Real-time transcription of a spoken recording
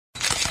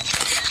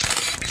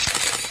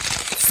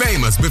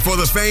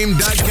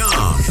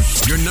famousbeforethefame.com,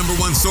 your number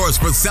one source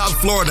for South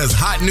Florida's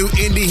hot new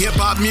indie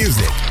hip-hop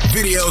music,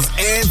 videos,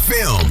 and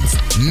films.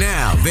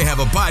 Now they have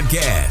a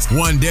podcast,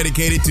 one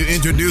dedicated to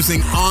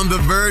introducing on the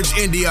verge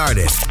indie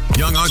artists,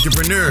 young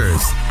entrepreneurs,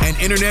 and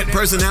internet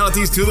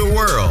personalities to the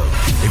world.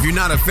 If you're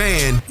not a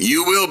fan,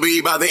 you will be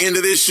by the end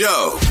of this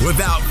show.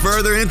 Without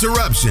further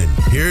interruption,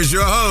 here's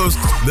your host,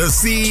 the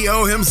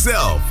CEO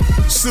himself,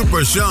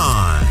 Super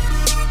Sean.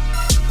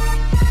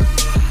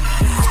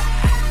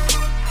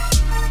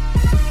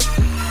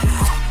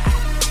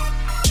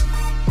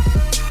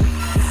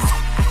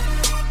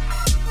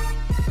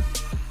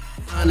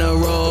 Honor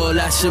roll,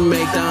 I should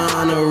make the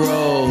honor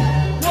roll.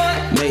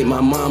 Make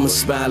my mama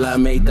smile, I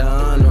make the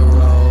honor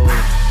roll.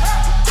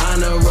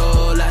 Honor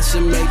roll, I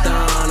should make the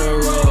honor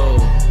roll.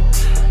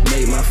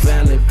 Make my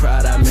family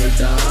proud, I make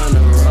the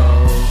honor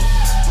roll.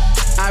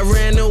 I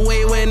ran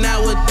away when I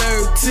was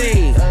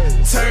 13.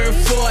 Turned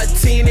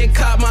 14 and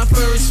caught my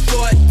first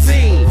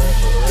 14.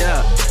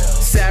 Yeah,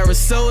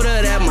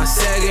 Sarasota, that my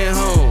second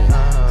home.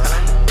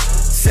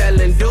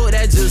 Selling dope,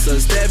 that just a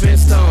stepping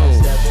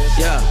stone.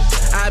 Yeah,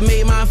 I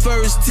made my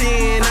first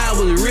 10, I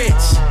was rich.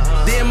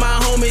 Then my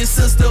homie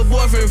sister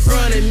boyfriend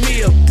fronted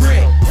me a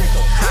brick.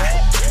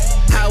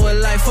 I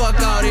was like, fuck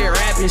all that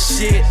rapping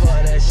shit.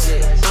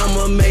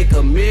 I'ma make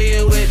 $1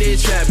 million with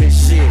this trapping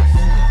shit.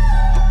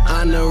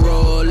 Honor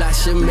roll, I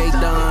should make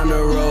the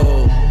honor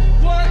roll.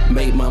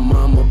 Make my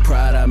mama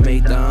proud, I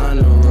make the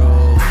honor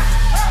roll.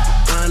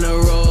 Honor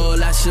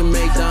roll, I should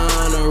make the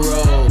honor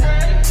roll.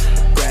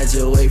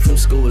 Graduate from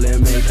school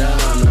and make the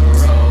honor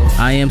roll.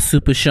 I am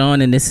Super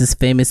Sean and this is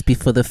Famous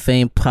Before the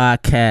Fame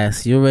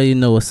podcast. You already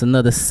know it's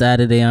another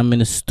Saturday. I'm in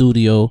the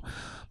studio.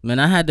 Man,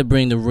 I had to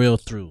bring the real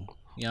through.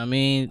 You know what I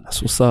mean?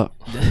 That's what's up.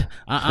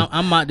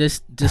 I might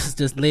just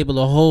label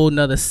a whole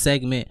nother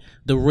segment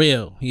the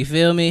real. You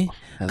feel me?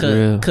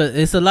 Cause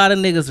it's a lot of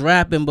niggas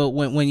rapping, but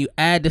when you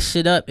add the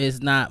shit up,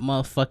 it's not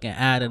motherfucking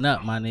adding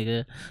up, my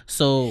nigga.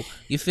 So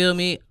you feel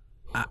me?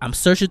 I'm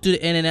searching through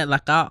the internet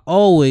like I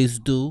always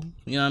do.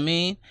 You know what I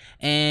mean?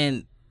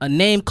 And a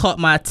name caught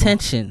my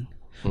attention.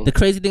 The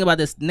crazy thing about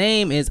this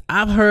name is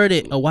I've heard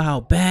it a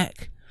while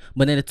back,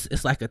 but then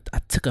it's like I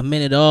took a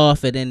minute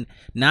off, and then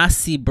now I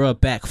see bro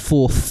back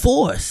full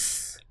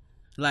force,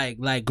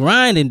 like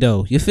grinding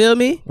though. You feel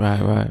me?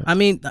 Right. I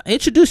mean,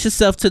 introduce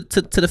yourself to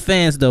the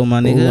fans though,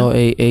 my nigga. You know,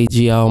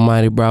 AG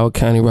Almighty, Broward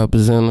County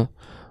representative.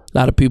 A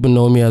lot of people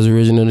know me as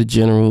Original the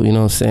General. You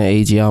know what I'm saying?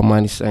 AG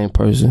Almighty, same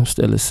person,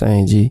 still the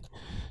same G,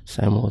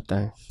 same old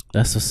thing.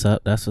 That's what's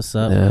up.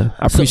 Yeah,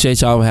 I appreciate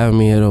y'all for having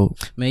me here though.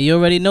 Man, you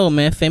already know,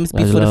 man. Famous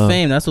Before the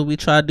Fame. That's what we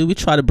try to do. We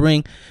try to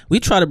bring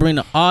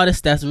the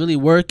artist that's really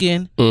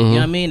working. You know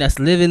what I mean? That's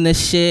living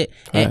this shit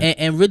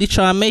and really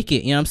try to make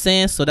it. You know what I'm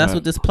saying? So that's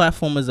what this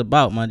platform is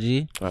about, my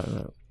G. Right.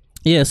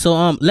 Yeah.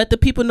 So let the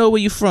people know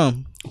where you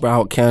from.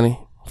 Broward County,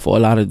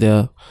 Fort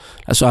Lauderdale.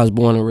 That's where I was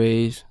born and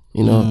raised.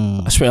 You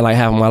know, I spent like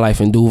half of my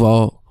life in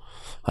Duval,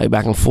 like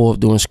back and forth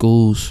doing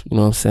schools. You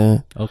know what I'm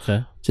saying?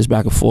 Okay. Just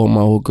back and forth with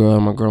my old girl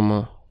and my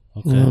grandma.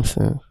 Okay. You know what I'm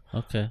saying?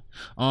 Okay.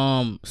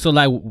 So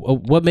like,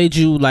 what made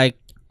you like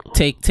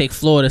take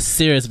Florida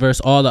serious versus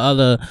all the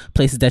other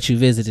places that you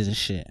visited and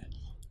shit?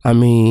 I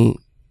mean,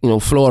 you know,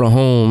 Florida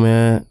home,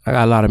 man. I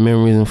got a lot of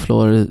memories in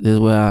Florida. This is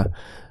where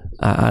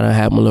I done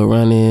had my little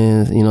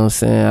run-ins. You know what I'm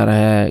saying? I done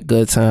had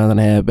good times. I done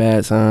had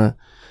bad times.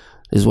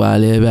 This is where I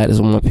live at. This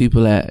is where my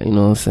people at. You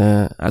know what I'm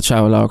saying? I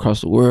travel all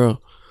across the world.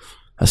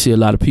 I see a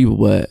lot of people,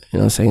 but you know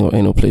what I'm saying?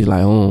 Ain't no place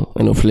like home.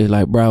 Ain't no place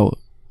like Broward.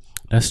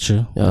 That's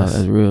true. Yeah,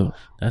 that's real.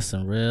 That's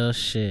some real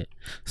shit.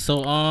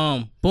 So,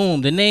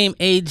 boom, the name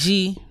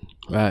AG.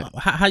 Right.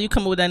 How you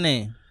come up with that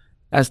name?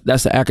 That's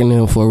the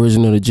acronym for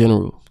Original the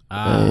General.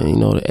 And, you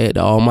know, the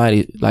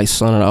Almighty, like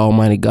son of the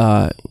Almighty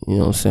God. You know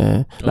what I'm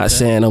saying? Okay. Not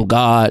saying I'm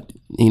God,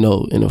 you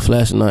know, in the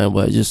flesh or nothing,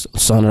 but just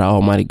son of the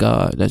Almighty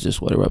God. That's just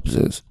what it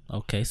represents.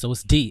 Okay, so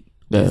it's deep.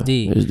 Yeah, it's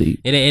deep.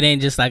 It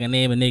ain't just like a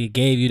name a nigga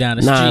gave you down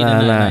the street or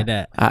nothing like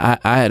that.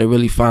 I had to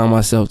really find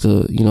myself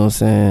to, you know what I'm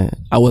saying?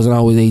 I wasn't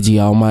always AG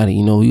Almighty.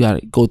 You know, you got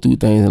to go through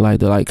things and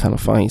like to like kind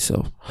of find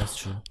yourself. That's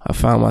true. I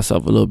found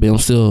myself a little bit. I'm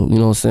still, you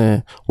know what I'm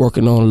saying,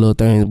 working on little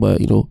things, but,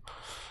 you know,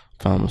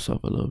 found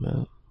myself a little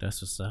bit.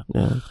 That's what's up.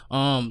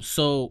 Yeah.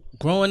 So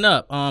growing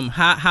up,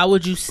 how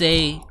would you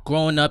say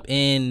growing up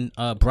in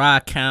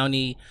Broward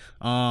County,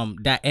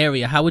 that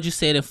area, how would you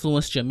say it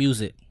influenced your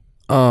music?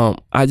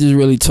 I just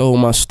really told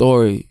my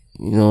story.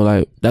 You know,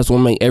 like that's what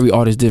make every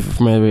artist different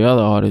from every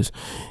other artist,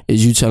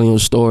 is you telling your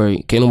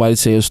story. Can't nobody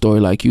tell a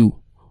story like you.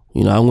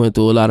 You know, I went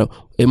through a lot of,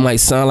 it might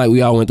sound like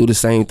we all went through the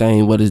same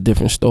thing, but it's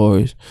different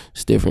stories.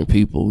 It's different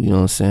people, you know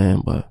what I'm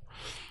saying? But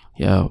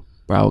yeah,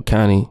 Broward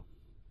County,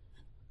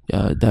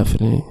 yeah,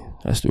 definitely.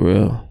 That's the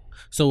real.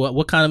 So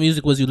what kind of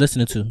music was you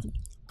listening to?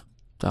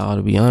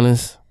 To be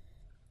honest,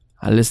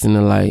 I listened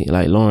to like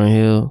Lauryn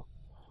Hill.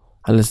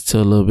 I listened to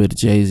a little bit of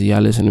Jay-Z. I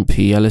listened to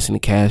P. I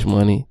listened to Cash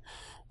Money.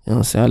 You know what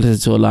I'm saying? I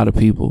listened to a lot of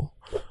people.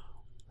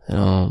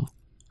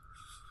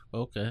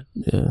 Okay.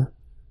 Yeah.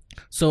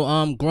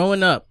 So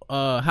growing up,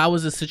 how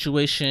was the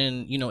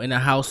situation, you know, in the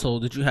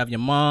household? Did you have your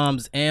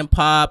moms and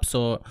pops,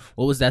 or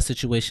what was that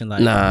situation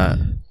like? Nah,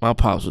 my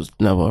pops was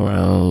never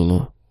around, you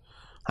know.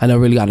 I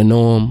never really got to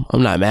know him.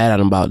 I'm not mad at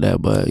him about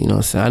that, but you know what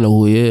I'm saying, I know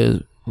who he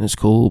is. It's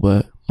cool,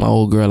 but my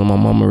old girl and my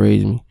mama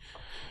raised me.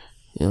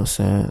 You know what I'm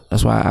saying?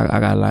 That's why I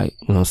got, like,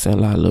 you know what I'm saying,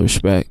 a little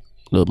respect,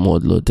 a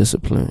little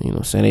discipline, you know what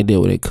I'm saying? They did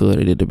what they could,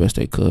 they did the best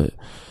they could.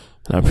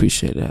 And I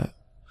appreciate that.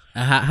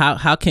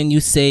 How can you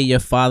say your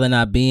father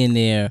not being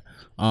there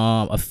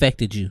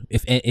affected you,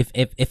 if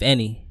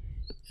any?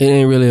 It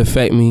didn't really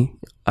affect me.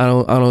 I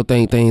don't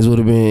think things would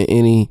have been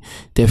any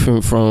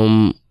different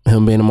from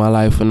him being in my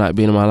life or not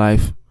being in my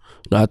life.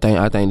 No, I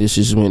think this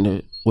just went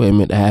the way it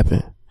meant to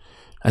happen.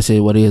 I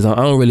said what it is. I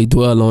don't really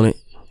dwell on it.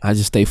 I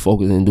just stay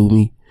focused and do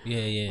me.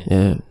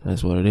 Yeah,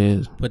 that's what it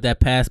is. Put that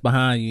past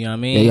behind you, you know what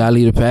I mean? Yeah, you gotta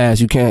leave the past.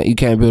 You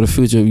can't build a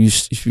future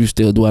if you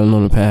still dwelling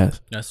on the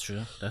past. That's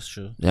true.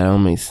 That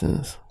don't make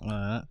sense.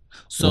 Alright.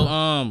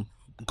 So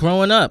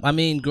growing up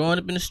in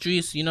the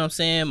streets, you know what I'm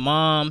saying?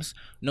 Moms,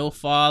 no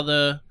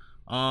father.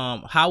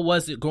 How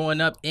was it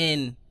growing up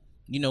in,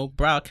 you know,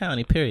 Broward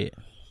County, period?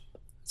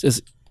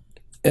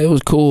 It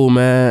was cool,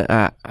 man.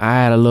 I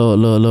had a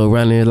little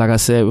run-in, like I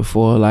said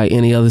before. Like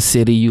any other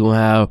city, you gonna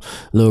have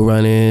a little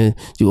run-in.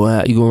 You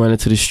gonna run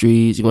into the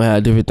streets. You gonna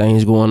have different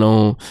things going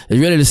on. It's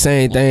really the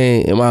same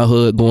thing in my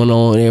hood going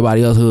on in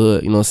everybody else's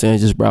hood. You know what I'm saying?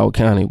 Just Broward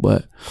County,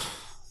 but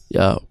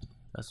yeah,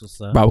 that's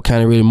what's up. Broward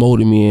County really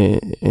molded me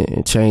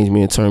and changed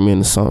me and turned me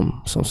into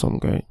something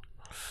great.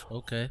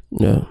 Okay.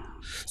 Yeah.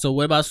 So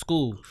what about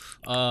school?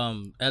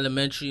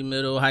 Elementary,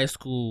 middle, high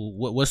school.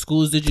 What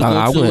schools did you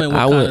go to, and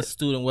what kind of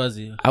student was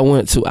you? I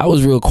was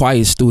a real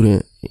quiet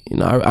student. You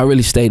know, I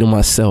really stayed to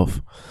myself.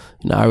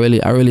 You know, I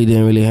really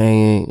didn't really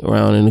hang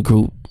around in the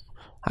group.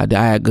 I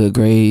had good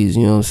grades,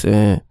 you know what I'm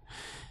saying?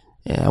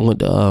 And I went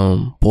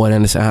to Boyd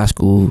Anderson High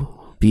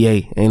School,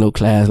 BA. Ain't no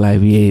class like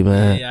BA,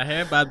 man. Yeah, I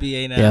heard about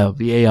BA now. Yeah,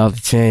 BA off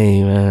the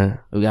chain, man.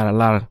 We got a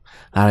lot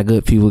of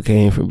good people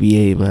came from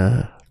BA,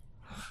 man.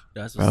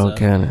 That's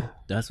what's up.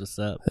 That's what's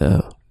up. Yeah.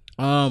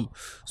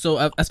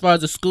 So as far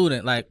as a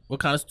student, like,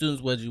 what kind of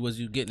students was you? Was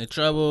you getting in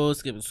trouble,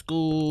 skipping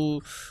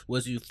school?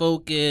 Was you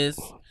focused?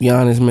 Be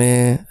honest,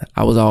 man,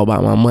 I was all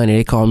about my money.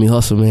 They called me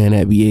hustle man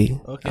at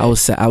BA. Okay. I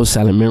was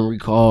selling memory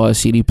cards,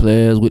 CD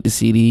players with the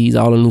CDs.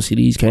 All the new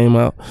CDs came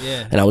out.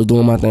 Yeah. And I was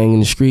doing my thing in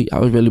the street. I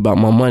was really about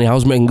my money. I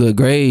was making good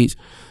grades,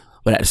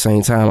 but at the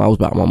same time, I was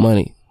about my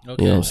money.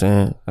 Okay. You know what I'm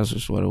saying? That's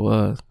just what it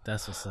was.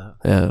 That's what's up.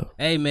 Yeah.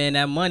 Hey, man,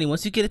 that money,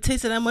 once you get a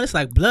taste of that money, it's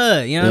like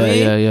blood. You know what I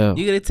mean? Yeah.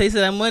 You get a taste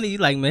of that money, you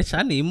like, man,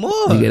 I need more.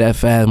 You get that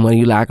fast money,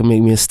 you like, I can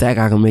make me a stack,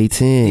 I can make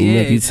 10. You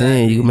make you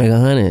 10, you can make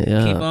 100.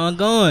 Yeah. Keep on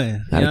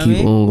going. Gotta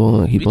keep on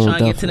going. Keep on trying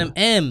to get to them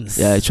M's.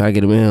 Yeah, try to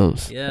get them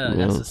M's. Yeah,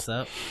 that's what's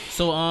up.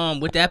 So,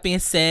 with that being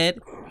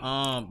said,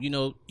 you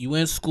know, you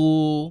in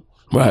school.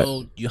 Right. You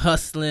know, you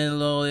hustling a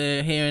little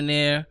here and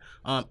there.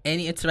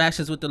 Any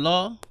interactions with the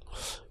law?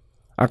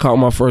 I caught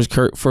my first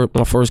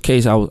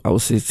case. I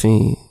was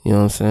 16. You know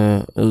what I'm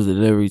saying? It was a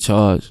delivery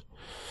charge.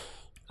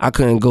 I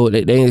couldn't go.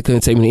 They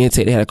couldn't take me to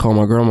intake. They had to call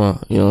my grandma.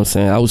 You know what I'm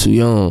saying? I was too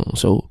young.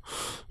 So,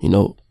 you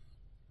know,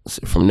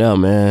 from there,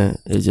 man,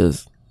 it's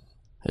just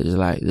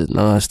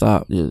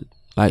nonstop. Just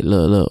like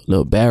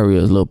little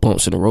barriers, little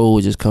bumps in the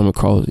road just come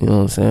across. You know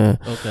what I'm saying?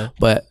 Okay.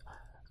 But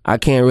I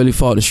can't really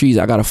fault the streets.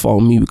 I gotta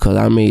fault me because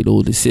I made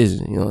those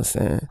decisions. You know what I'm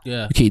saying?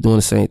 Yeah. You keep doing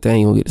the same thing,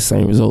 you gonna get the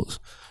same results.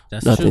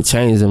 That's nothing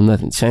changes if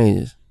nothing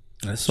changes.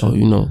 That's so true.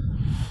 You know,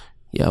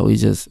 yeah, I'm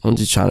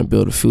just trying to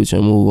build a future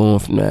and move on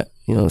from that.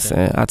 You know what I'm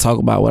saying? I talk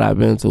about what I've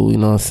been through. You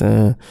know what I'm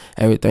saying?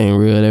 Everything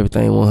real,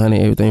 everything 100,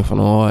 everything from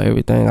the heart,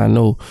 everything I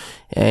know.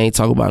 And I ain't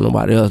talking about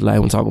nobody else. Like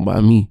I'm talking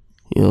about me.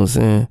 You know what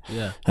I'm saying?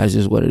 Yeah. That's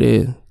just what it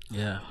is.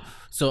 Yeah.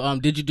 So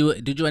did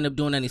you end up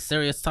doing any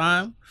serious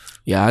time?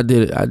 Yeah, I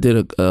did a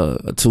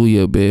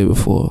 2-year bid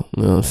before.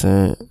 You know what I'm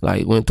saying?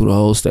 Like went through the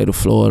whole state of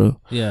Florida.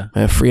 Yeah.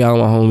 Man, free all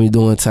my homies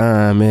doing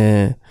time,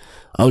 man.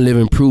 I'm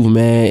living proof,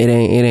 man. It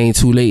ain't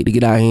too late to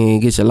get out here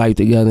and get your life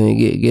together and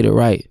get it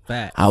right.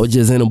 Facts. I was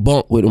just in a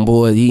bunk with them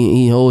boys,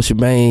 eating whole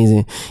shebangs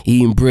and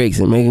eating bricks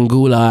and making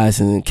goulash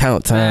and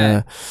count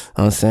time.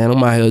 I'm saying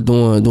I'm out here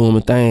doing my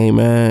thing,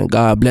 man.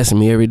 God blessing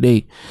me every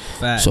day.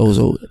 Facts.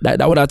 So that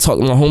what I talk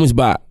to my homies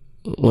about.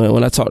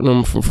 When I talk to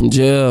them from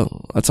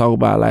jail, I talk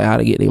about like how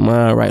to get their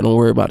mind right. Don't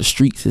worry about the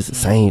streets. It's the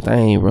same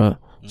thing, bro.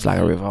 It's like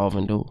a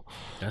revolving door.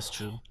 That's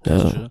true.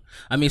 That's true.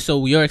 I mean,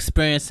 so your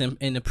experience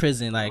in the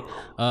prison, like,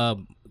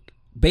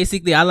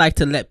 basically, I like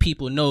to let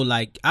people know,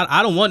 like,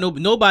 I don't want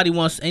nobody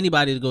wants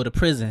anybody to go to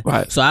prison.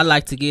 Right. So I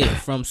like to get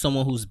from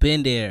someone who's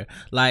been there.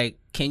 Like,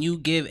 can you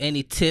give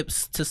any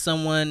tips to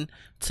someone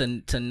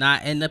to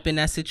not end up in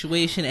that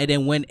situation, and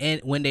then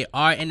when they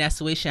are in that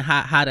situation,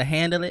 how to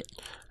handle it?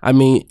 I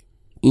mean,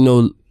 you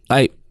know,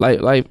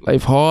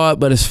 life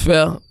hard, but it's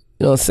fair.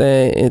 You know what I'm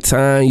saying? In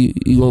time,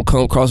 you gonna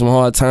come across some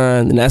hard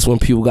times, and that's when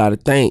people gotta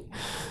think.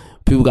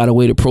 People gotta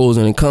weigh the pros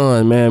and the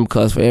cons, man,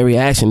 because for every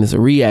action, there's a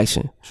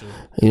reaction. True.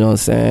 You know what I'm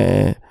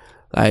saying?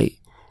 Like,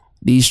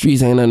 these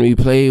streets ain't nothing to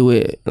be played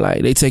with.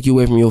 Like, they take you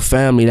away from your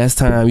family. That's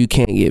time you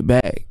can't get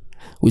back.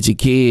 with your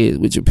kids,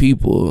 with your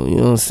people. You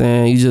know what I'm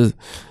saying?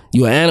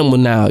 You an animal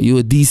now. You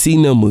a DC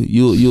number.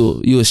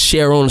 You a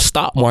share on the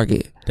stock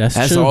market.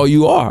 That's true. all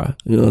you are.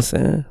 You know what I'm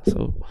saying?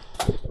 So,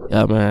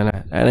 yeah,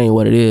 man, that ain't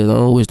what it is. I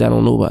don't wish that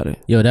on nobody.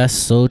 Yo, that's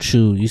so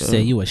true. You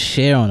said you a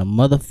share on a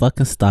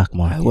motherfucking stock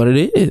market. That's what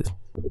it is.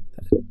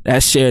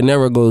 That share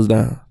never goes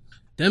down.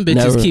 Them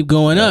bitches keep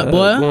going up,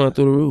 boy. Going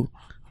through the roof.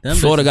 Them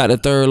Florida got the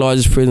 3rd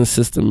largest prison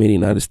system in the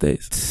United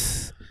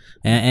States.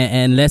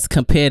 And let's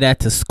compare that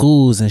to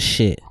schools and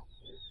shit.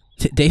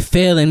 They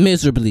failing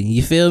miserably.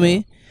 You feel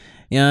me?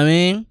 You know what I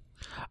mean?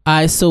 All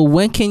right, so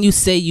when can you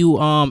say you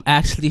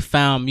actually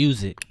found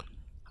music?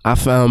 I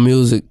found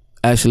music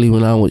actually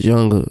when I was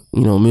younger.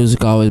 You know,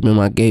 music always been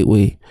my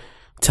gateway.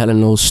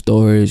 Telling those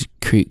stories,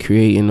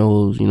 creating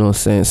those, you know what I'm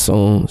saying,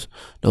 songs,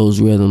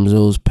 those rhythms,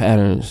 those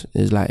patterns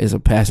is like, it's a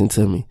passion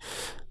to me.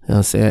 You know what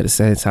I'm saying? At the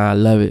same time, I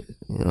love it.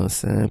 You know what I'm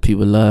saying?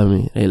 People love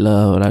me. They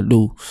love what I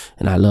do.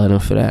 And I love them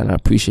for that. And I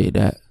appreciate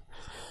that.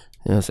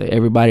 You know what I'm saying?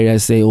 Everybody that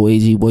say, oh,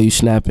 AG, boy, you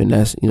snapping,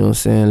 that's, you know what I'm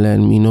saying,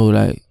 letting me know,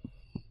 like,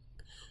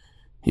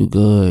 you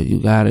good, you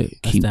got it,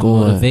 that's keep that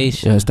going.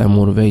 Motivation. Yeah, that's that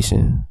motivation.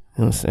 You know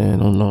what I'm saying?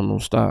 Don't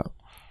stop.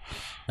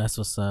 That's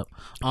what's up.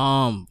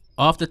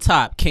 Off the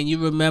top, can you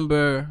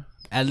remember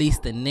at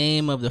least the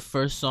name of the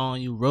first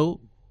song you wrote?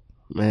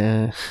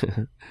 Man.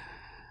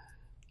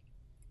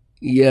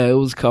 Yeah, it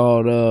was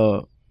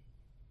called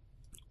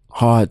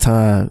Hard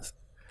Times.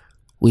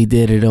 We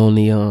did it on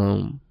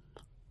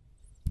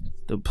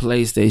the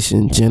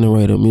PlayStation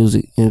generator,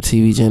 music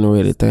MTV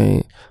generator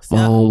thing. My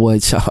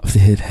homeboy Chop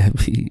did that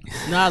beat.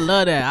 No, I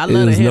love that. I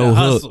love to hear the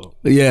hustle.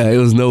 Yeah, it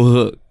was no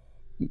hook.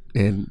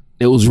 And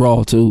it was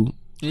raw too.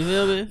 You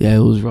feel me? Yeah, it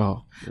was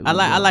raw.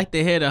 I like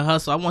to hear the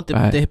hustle. I want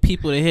the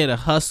people to hear the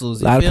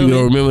hustles. A lot of people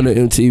don't remember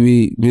the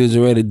MTV music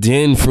generator.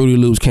 Then Fruity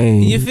Loops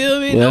came. You feel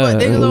me? Yeah,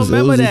 niggas don't remember that.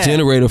 It was that. a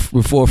generator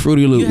before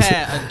Fruity Loops. You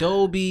had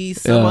Adobe,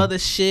 some other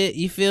shit.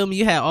 You feel me?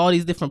 You had all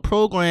these different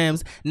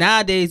programs.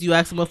 Nowadays, you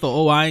ask them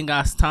for, I ain't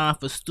got time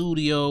for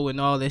studio and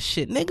all this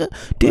shit. Nigga,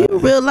 do you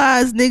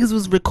realize niggas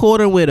was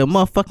recording with a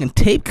motherfucking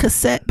tape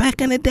cassette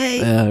back in the day?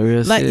 Yeah,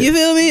 real like, shit. You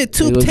feel me?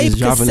 Two tape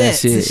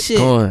cassettes and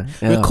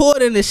shit. Yeah.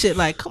 Recording this shit.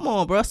 Like, come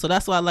on, bro. So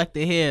that's why I like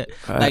to hear,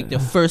 like, the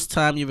first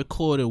time you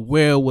recorded,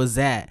 where was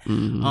that?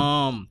 Mm-hmm.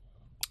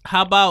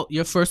 How about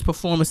your first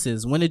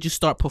performances? When did you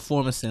start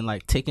performing,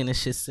 like taking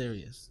this shit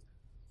serious?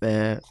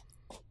 Man,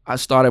 I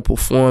started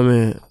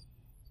performing.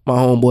 My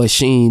homeboy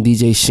Sheen,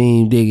 DJ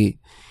Sheen Diggy,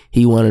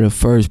 he one of the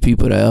first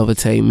people to ever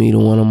take me to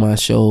one of my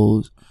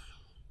shows.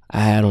 I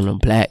had on a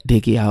black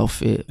Dickie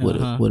outfit with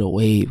a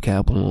wave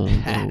cap on,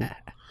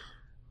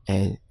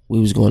 and we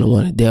was going to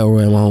one of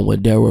Delroy and my homeboy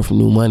Delroy from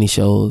New Money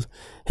shows.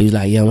 He was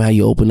like, yeah, man, how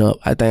you open up?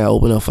 I think I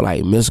opened up for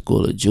like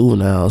Mystical or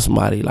Juvenile or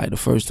somebody like the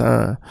first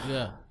time.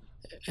 Yeah.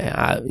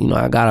 And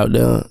I got out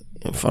there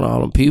in front of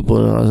all them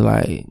people and I was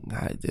like,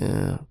 God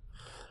damn,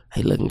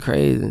 he looking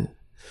crazy.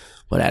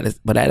 But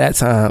at that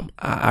time,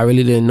 I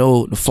really didn't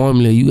know the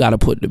formula. You got to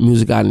put the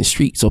music out in the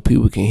street so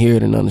people can hear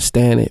it and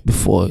understand it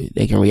before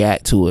they can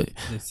react to it.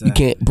 Exactly. You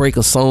can't break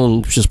a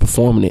song just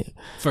performing it.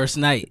 First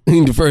night.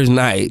 The first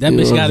night. That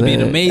bitch got to be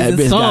an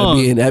amazing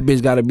song. That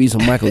bitch got to be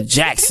some Michael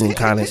Jackson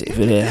kind of shit if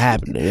it had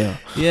happened. Yeah.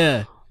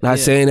 Yeah. Not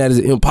saying that it's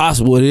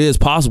impossible. It is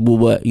possible,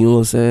 but you know what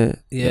I'm saying?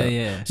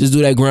 Yeah. Just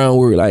do that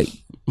groundwork. Like,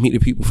 meet the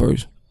people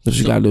first. That's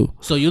what you got to do.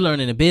 So you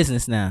learning the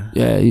business now.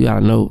 Yeah, you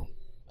got to know.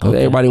 Cause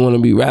everybody want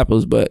to be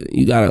rappers, but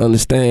you gotta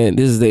understand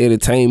this is the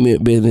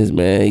entertainment business,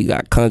 man. You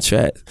got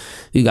contracts,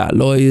 you got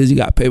lawyers, you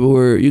got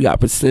paperwork, you got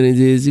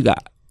percentages, you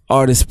got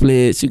artist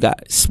splits, you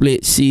got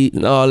split sheet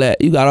and all that.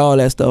 You got all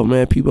that stuff,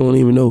 man. People don't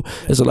even know.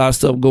 There's a lot of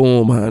stuff going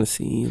on behind the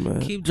scenes, man.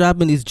 Keep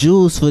dropping these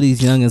jewels for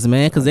these youngins,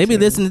 man, because they be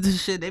listening to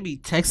this shit. They be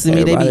texting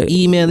me, they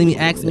be emailing me,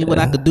 asking me what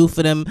I could do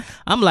for them.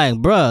 I'm like,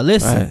 bruh,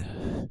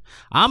 listen,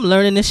 I'm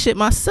learning this shit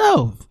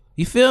myself.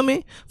 You feel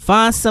me?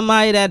 Find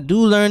somebody that do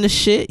learn the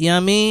shit, you know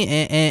what I mean?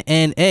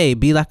 And hey,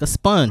 be like a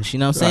sponge, you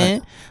know what I'm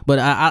saying? But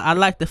I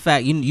like the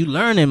fact you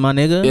learning, my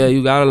nigga. Yeah,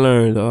 you gotta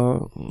learn,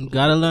 dog. You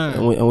gotta learn.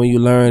 And when you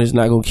learn, it's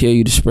not gonna kill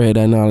you to spread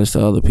that knowledge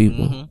to other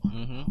people.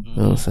 You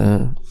know what I'm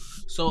saying?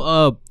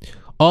 So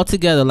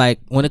altogether, like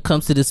when it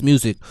comes to this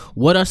music,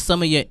 what are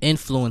some of your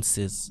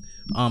influences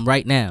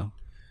right now?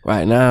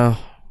 Right now.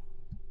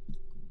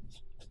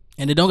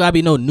 And it don't gotta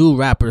be no new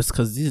rappers,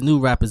 because these new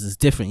rappers is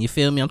different. You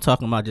feel me? I'm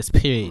talking about just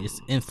period. It's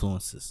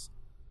influences.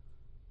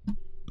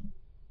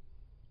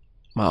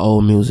 My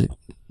old music,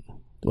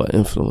 what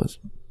influenced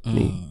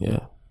me? Yeah.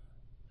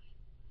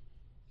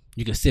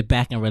 You can sit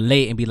back and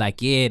relate and be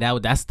like, yeah,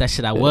 that's that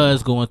shit I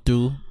was going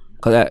through.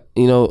 Cause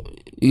you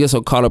get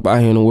so caught up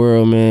out here in the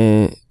world,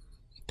 man.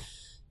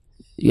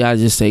 You gotta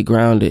just stay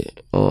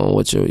grounded on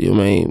what your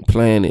main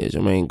plan is,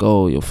 your main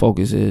goal, your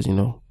focus is.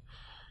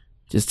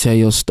 Just tell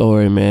your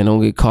story, man.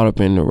 Don't get caught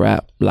up in the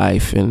rap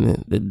life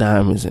and the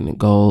diamonds and the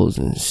golds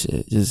and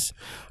shit. Just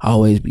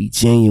always be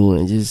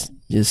genuine. Just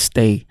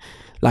stay.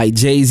 Like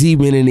Jay-Z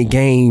been in the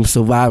game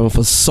surviving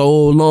for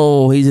so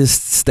long. He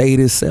just stayed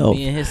himself.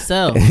 Being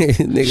himself.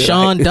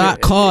 Sean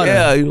Doc Carter.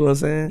 Yeah, you know what I'm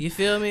saying? You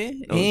feel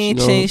me? He ain't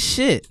changed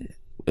shit.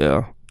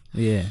 Yeah.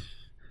 Yeah.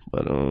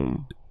 But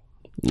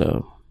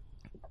no.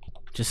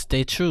 Just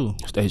stay true.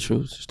 Stay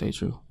true. Just stay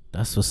true.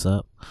 That's what's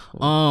up.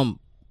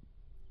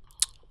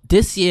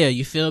 This year,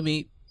 you feel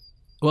me?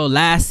 Well,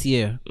 last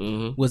year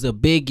was a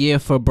big year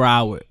for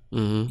Broward.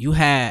 You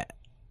had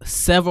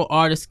several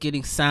artists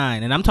getting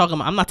signed, and I'm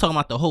not talking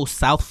about the whole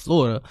South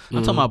Florida.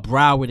 I'm talking about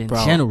Broward in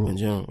general.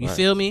 You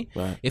feel me?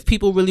 Right. If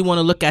people really want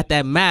to look at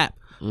that map,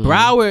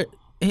 Broward,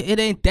 it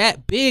ain't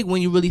that big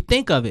when you really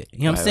think of it.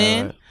 You know what I'm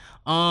saying?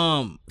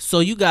 Right.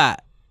 So you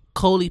got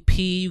Coley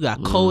P, you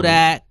got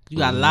Kodak, you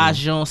got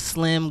LaJon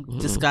Slim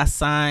just got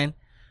signed.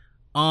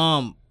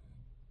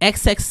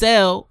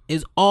 XXL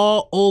is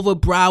all over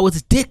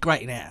Broward's dick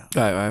right now.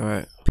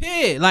 Right.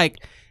 Period.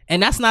 Like,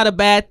 and that's not a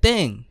bad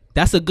thing.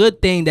 That's a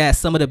good thing that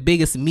some of the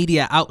biggest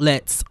media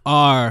outlets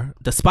are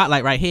the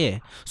spotlight right here.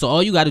 So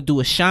all you got to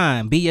do is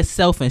shine, be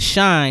yourself and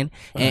shine,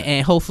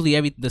 and hopefully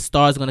the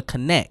stars gonna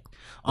connect.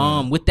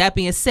 With that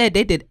being said,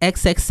 they did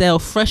XXL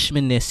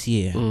Freshman this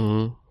year.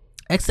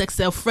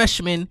 XXL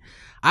Freshman,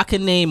 I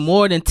can name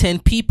more than 10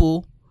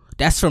 people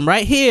that's from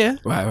right here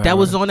that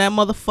was on that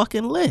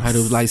motherfucking list. There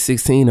was like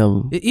 16 of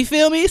them. You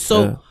feel me?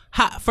 So,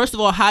 first of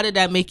all, how did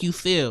that make you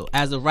feel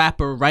as a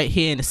rapper right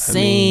here in the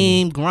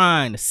same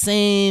grind, the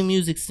same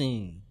music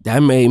scene? That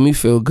made me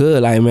feel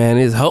good. Like, man,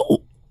 it's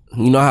hope.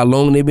 You know how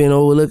long they been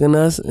overlooking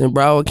us in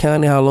Broward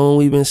County, how long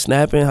we been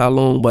snapping,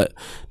 but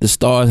the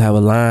stars have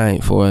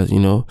aligned for us, you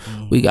know.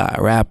 We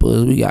got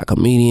rappers, we got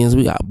comedians,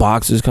 we got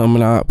boxers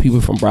coming out, people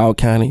from Broward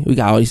County. We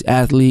got all these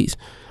athletes.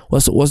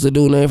 What's the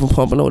dude name from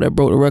Pompano that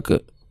broke the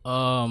record?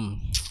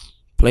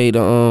 Played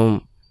I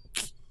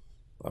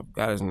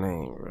forgot his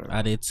name, bro.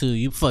 I did too.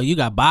 You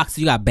got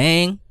boxing, you got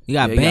Bang,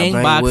 Bang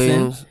boxing.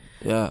 Williams.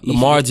 Yeah,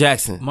 Lamar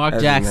Jackson. Mark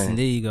Jackson,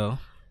 there you go.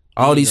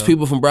 All these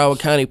people from Broward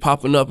County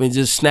popping up and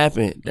just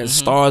snapping. That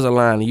stars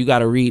aligning. You got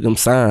to read them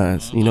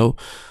signs, you know.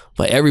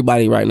 But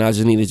everybody right now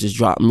just need to just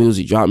drop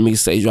music, drop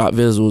mixtape, drop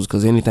visuals,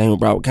 because anything with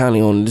Broward County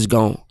on it is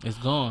gone. It's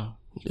gone.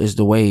 It's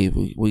the wave.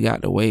 We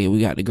got the wave. We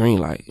got the green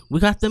light. We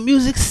got the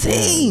music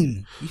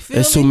scene. You feel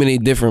There's too many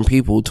different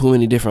people, too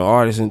many different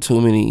artists, and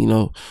too many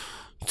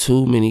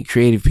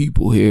creative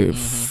people here.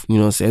 You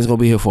know what I'm saying? It's going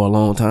to be here for a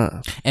long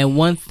time. And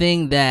one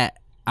thing that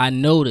I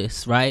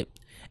noticed, right?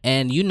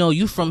 And you know,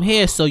 you from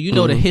here, so you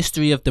know the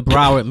history of the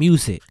Broward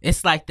music.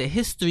 It's like the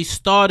history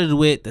started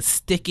with the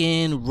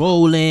sticking,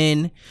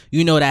 rolling,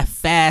 you know, that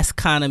fast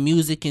kind of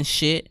music and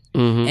shit.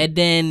 And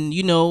then,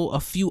 you know, a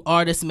few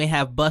artists may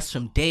have busts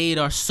from Dade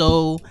or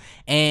so,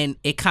 and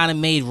it kind of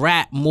made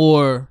rap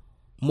more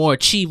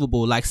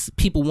achievable. Like,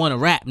 people want to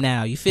rap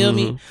now, you feel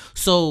me?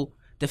 So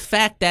the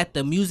fact that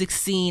the music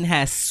scene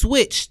has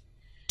switched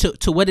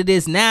to what it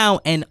is now,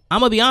 and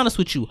I'm gonna be honest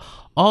with you,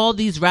 all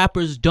these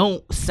rappers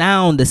don't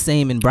sound the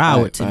same in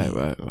Broward to me.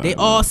 They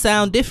all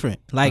sound different.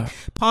 Like,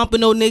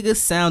 Pompano niggas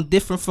sound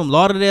different from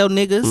Lauderdale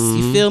niggas.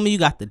 You feel me? You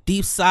got the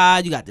deep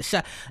side, you got the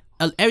shot.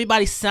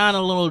 Everybody sound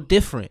a little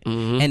different,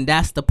 and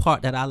that's the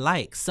part that I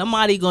like.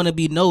 Somebody gonna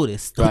be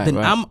noticed.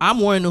 I'm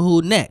wearing the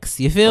who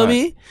next. You feel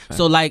me?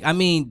 So, like, I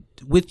mean,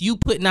 with you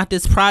putting out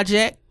this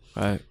project,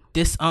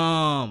 this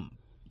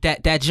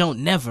that joint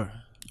Never.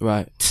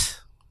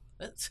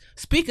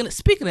 Speaking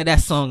of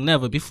that song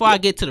Never, before I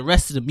get to the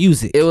rest of the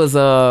music, it was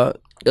one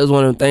of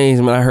them things.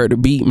 When I heard the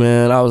beat,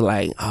 man, I was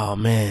like, oh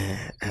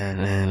man,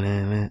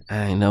 I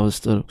ain't never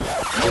stood up.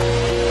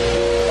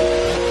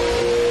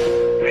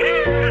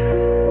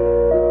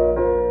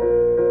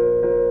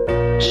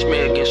 It's me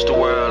against the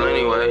world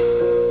anyway.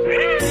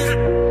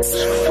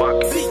 So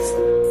fuck it.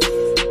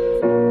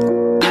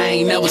 I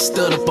ain't never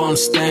stood up on the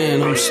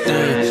stand,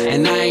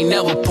 and I ain't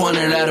never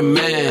pointed at a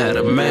man,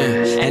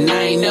 and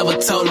I ain't never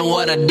told him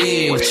what I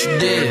did, what you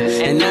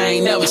did, and I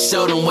ain't never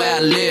showed him where I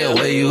live,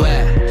 where you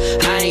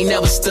at. I ain't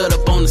never stood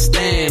up on the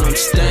stand,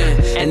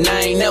 and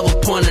I ain't never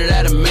pointed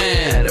at a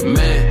man,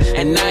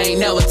 and I ain't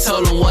never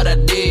told him what I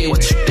did,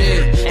 what you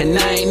did, and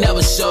I ain't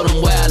never showed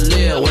him where I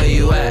live, where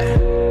you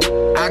at.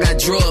 I got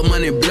drug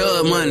money,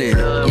 blood money,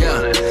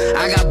 yeah.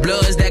 I got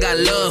bloods that got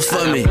love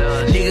for me.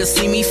 Niggas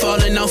see me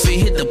falling off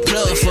and hit the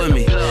plug for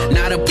me.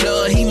 Not a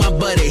plug, he my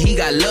buddy, he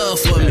got love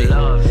for me.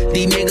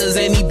 These niggas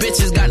and these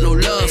bitches got no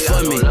love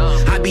for me.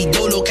 I be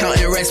dolo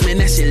counting racks, man,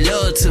 that shit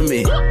love to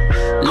me.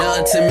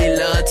 Love to me,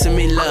 love to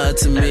me, love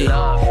to me.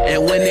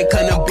 And when it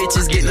come to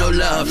bitches, get no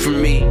love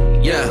from me,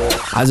 yeah.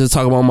 I just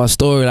talk about my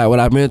story, like what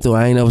I've been through.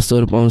 I ain't never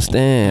stood up on the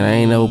stand. I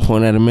ain't never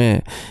pointed at a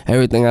man.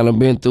 Everything I done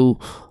been through,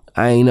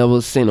 I ain't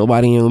never sent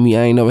nobody in with me.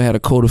 I ain't never had a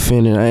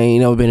co-defendant. I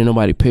ain't never been in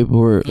nobody's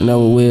paperwork.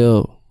 Never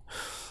will.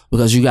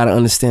 Because you got to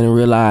understand and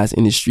realize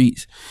in the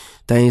streets,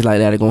 things like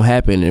that are going to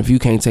happen. And if you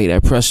can't take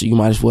that pressure, you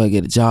might as well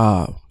get a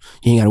job.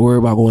 You ain't got to worry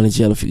about going to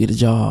jail if you get a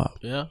job.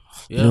 Yeah.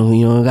 You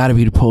don't got to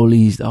be the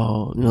police,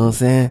 dog. You know what I'm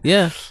saying?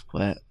 Yeah.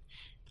 But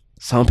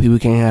some people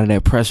can't handle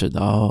that pressure,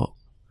 dog.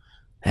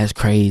 That's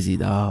crazy,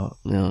 dog.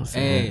 You know what I'm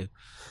saying? Hey,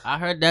 I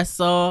heard that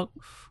song.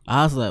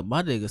 I was like,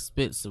 my nigga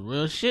spit some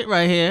real shit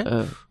right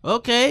here.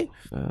 Okay.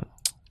 But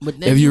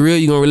then if you real,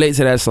 you gonna relate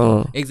to that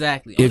song.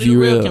 Exactly. If Only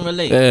you real real can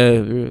relate. Yeah,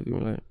 if you real can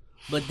relate.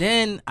 But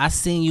then I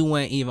seen you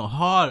went even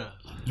harder.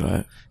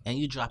 Right. And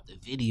you dropped the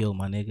video,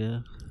 my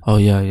nigga. Oh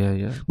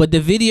yeah. But the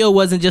video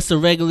wasn't just a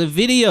regular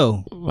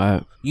video.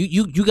 Right.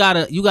 You got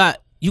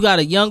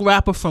a young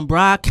rapper from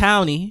Broward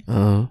County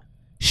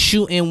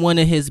shooting one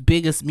of his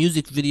biggest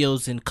music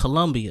videos in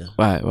Colombia.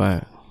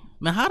 Right.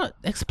 Man, how to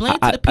explain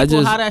to the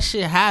people how that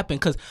shit happened?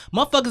 Because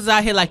motherfuckers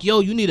out here like, yo,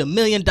 you need $1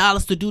 million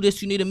to do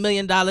this, you need $1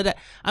 million that.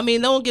 I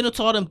mean, don't get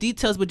into all them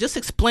details, but just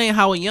explain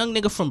how a young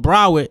nigga from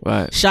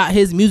Broward shot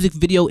his music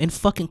video in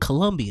fucking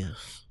Colombia.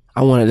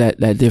 I wanted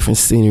that different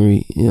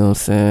scenery, you know what I'm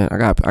saying? I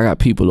got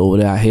people over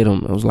there. I hit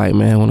them. I was like,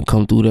 man, I want to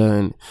come through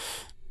there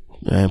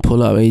and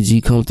pull up. AG,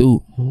 come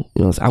through. You know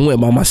what I'm saying? I went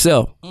by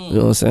myself. You know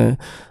what I'm saying?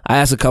 I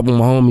asked a couple of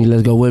my homies,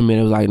 let's go with me.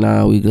 They was like,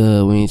 nah, we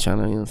good. We ain't trying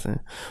to, you know what I'm saying?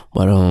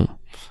 But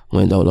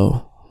went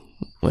dolo.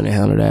 Went and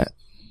handled that.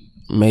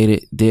 Made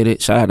it, did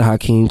it. Shout out to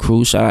Hakeem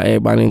Crew. Shout out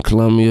everybody in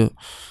Colombia.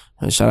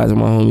 And shout out to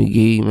my homie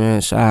Gee, man.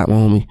 Shout out my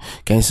homie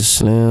Gangsta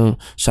Slim.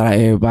 Shout out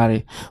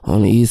everybody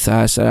on the east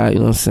side. Shout out, you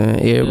know what I'm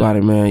saying?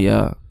 Everybody, man,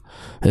 yeah.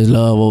 There's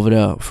love over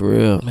there, for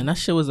real. Man, that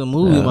shit was a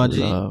movie, my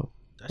G. That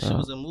shit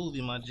was a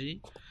movie, my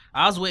G.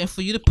 I was waiting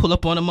for you to pull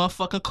up on a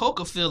motherfucking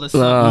coca field or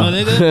something,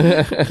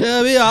 nigga. You know what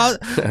I mean?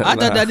 I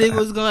thought that nigga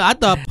was gonna. I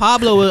thought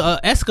Pablo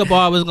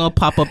Escobar was gonna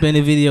pop up in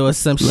the video or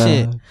some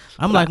shit.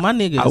 I'm like, my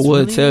nigga. I would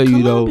really tell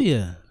you though,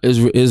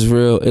 it's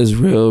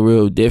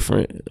real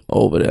different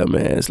over there,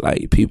 man. It's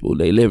like people,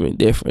 they living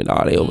different,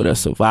 dog. They over there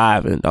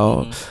surviving,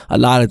 dog. A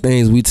lot of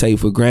things we take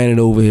for granted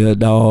over here,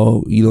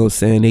 dog. You know what I'm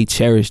saying? They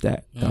cherish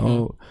that,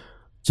 dog.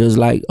 Just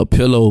like a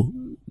pillow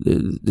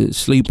to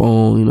sleep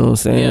on, you know what I'm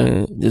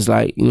saying? Just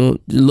like, you know,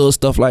 little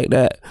stuff like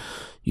that.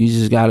 You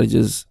just gotta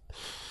just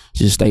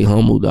stay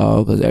humble,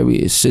 dog, because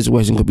every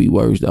situation could be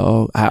worse,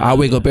 dog. I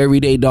wake up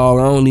every day, dog.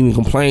 I don't even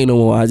complain no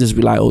more. I just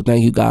be like, oh,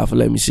 thank you, God, for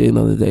letting me see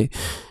another day.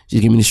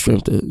 Just give me the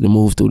strength to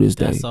move through this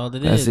day. That's all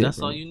it is. That's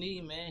all you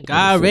need, man.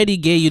 God already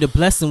gave you the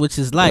blessing, which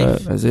is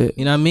life. That's it.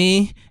 You know what I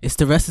mean? It's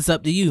the rest is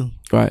up to you.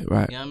 Right. You know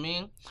what I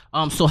mean?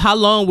 So how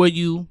long were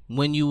you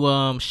when you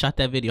shot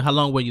that video? How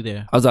long were you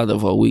there? I was out there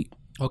for a week.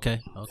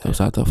 Okay. I was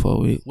out there for a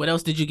week. What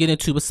else did you get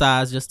into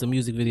besides just the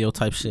music video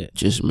type shit?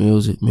 Just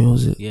music.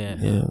 Yeah.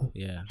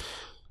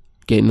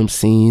 Getting them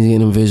scenes,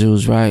 getting them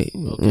visuals right. Okay.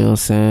 You know what I'm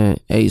saying?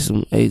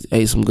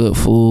 Ate some good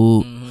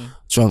food.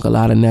 Drunk a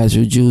lot of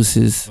natural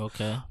juices.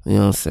 Okay. You know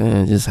what I'm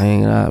saying? Just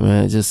hanging out,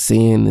 man. Just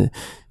seeing the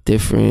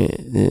different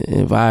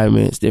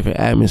environments, different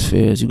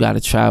atmospheres. You got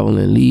to travel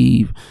and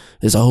leave.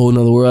 There's a whole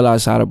nother world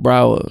outside of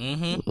Broward. You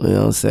know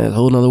what I'm saying? A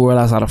whole nother world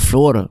outside of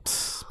Florida.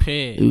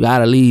 You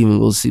gotta leave and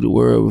go see the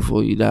world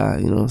before you die.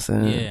 You know what I'm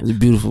saying? Yeah. It's a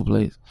beautiful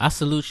place. I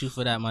salute you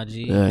for that, my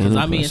G. Yeah,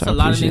 I mean, it's a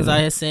lot of niggas out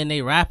here saying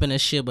they rapping and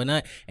shit, but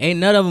ain't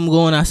none of them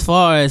going as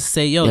far as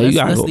say, yo,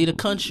 let's leave the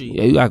country.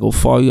 Yeah, you gotta go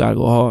far. You gotta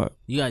go hard.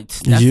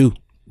 It's you.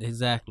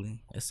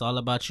 Exactly. It's all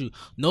about you.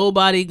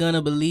 Nobody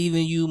gonna believe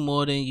in you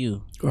more than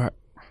you. Right.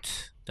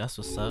 That's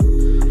what's up.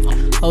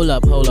 Hold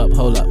up.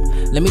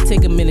 Let me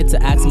take a minute to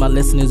ask my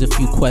listeners a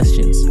few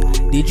questions.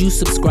 Did you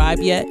subscribe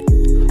yet?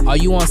 Are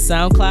you on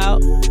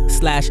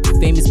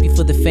SoundCloud/Famous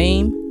Before the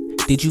Fame?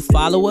 Did you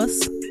follow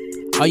us?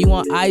 Are you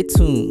on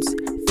iTunes?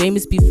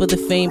 Famous Before the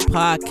Fame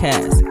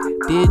podcast.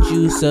 Did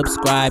you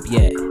subscribe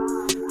yet?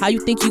 How you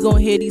think you gonna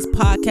hear these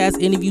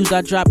podcast interviews I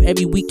drop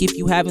every week if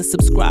you haven't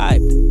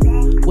subscribed?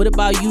 What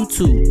about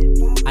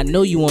YouTube? I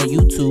know you on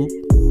YouTube,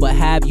 but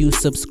have you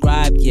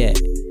subscribed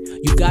yet?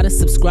 You gotta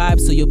subscribe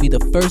so you'll be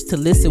the first to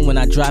listen when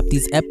I drop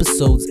these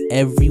episodes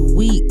every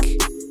week.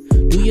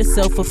 Do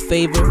yourself a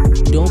favor,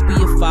 don't be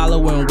a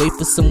follower and wait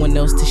for someone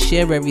else to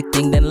share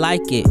everything, then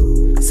like it.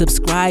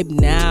 Subscribe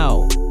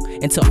now.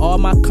 And to all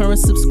my current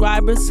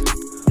subscribers,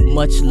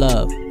 much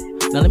love.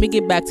 Now let me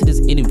get back to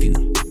this interview.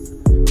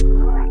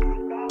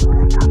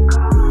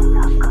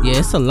 Yeah,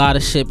 it's a lot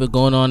of shit been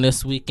going on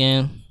this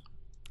weekend.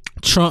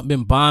 Trump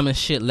been bombing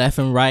shit left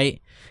and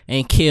right,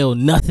 ain't killed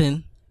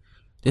nothing.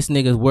 This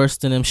nigga's worse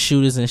than them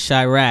shooters in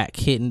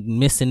Chirac,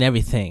 missing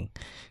everything.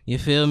 You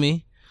feel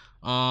me?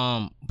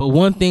 But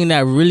one thing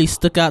that really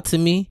stuck out to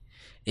me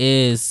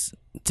is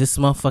this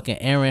motherfucking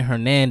Aaron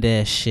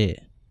Hernandez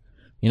shit.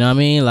 You know what I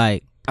mean?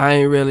 Like, I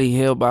ain't really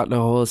hear about the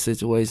whole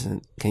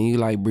situation. Can you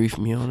like brief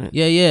me on it?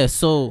 Yeah.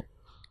 So,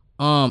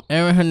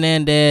 Aaron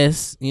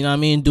Hernandez, you know what I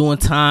mean, doing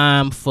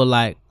time for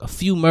like a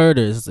few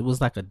murders. It was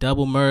like a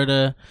double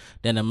murder,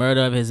 then a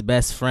murder of his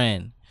best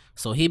friend.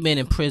 So he been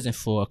in prison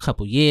for a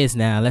couple years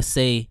now. Let's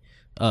say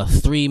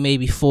 3,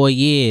 maybe 4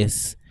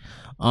 years.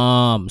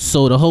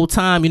 So the whole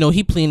time, you know,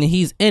 he pleading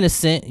he's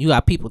innocent. You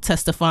got people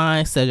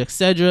testifying,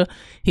 etc.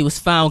 He was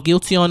found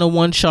guilty on the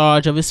one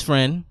charge of his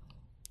friend.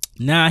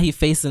 Now he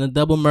facing a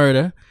double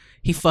murder.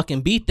 He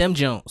fucking beat them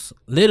Jones.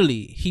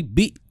 Literally, he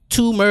beat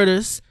 2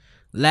 murders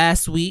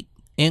last week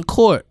in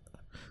court.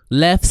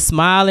 Left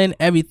smiling,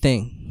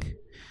 everything.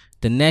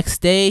 The next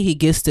day, he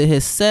gets to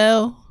his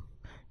cell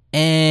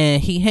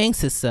and he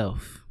hangs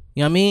himself.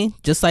 You know what I mean?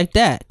 Just like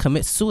that,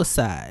 commits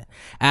suicide.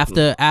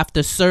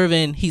 After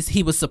serving,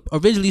 he was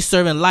originally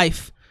serving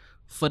life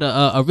for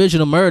the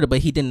original murder, but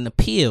he didn't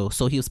appeal,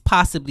 so he was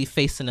possibly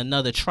facing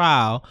another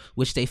trial,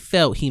 which they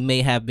felt he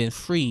may have been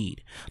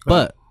freed.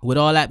 But with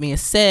all that being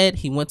said,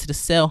 he went to the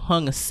cell,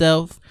 hung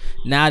himself.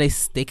 Now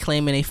they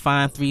claiming they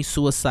find 3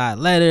 suicide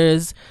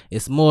letters.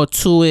 It's more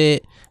to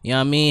it. You know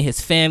what I mean?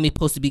 His family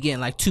supposed to be getting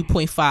like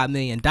 $2.5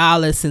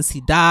 million since he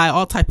died.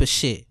 All type of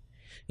shit.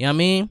 You know what I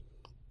mean?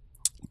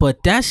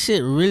 But that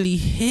shit really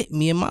hit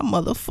me in my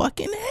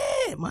motherfucking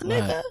head, my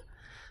nigga.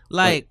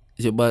 Like,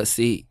 but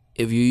see,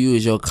 if you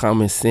use your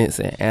common sense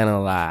and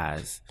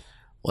analyze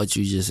what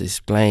you just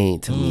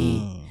explained to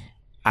me,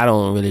 I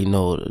don't really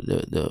know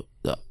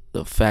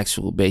the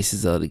factual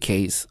basis of the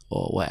case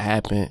or what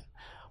happened.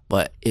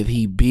 But if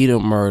he beat a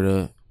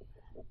murder,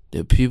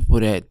 the people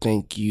that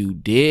think you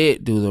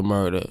did do the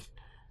murder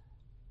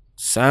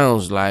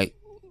sounds like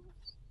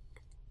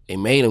they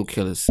made him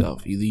kill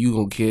himself. Either you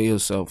gonna kill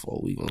yourself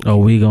or we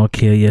gonna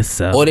kill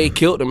yourself. Or they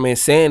killed him and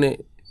saying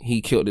it he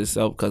killed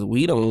himself, because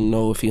we don't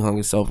know if he hung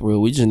himself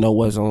real. We just know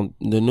what's on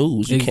the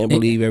news. You can't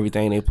believe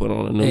everything they put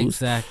on the news.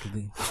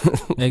 Exactly.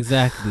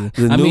 Exactly.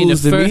 The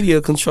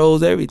media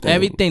controls everything.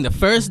 Everything. The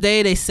first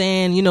day they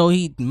saying, you know,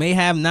 he may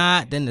have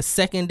not. Then the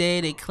second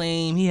day they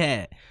claim he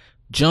had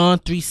John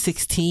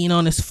 3:16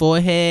 on his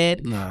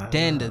forehead.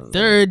 Then the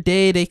third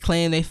day they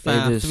claim they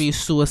found 3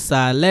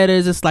 suicide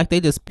letters. It's like they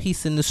just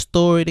piecing the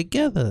story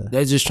together.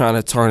 They're just trying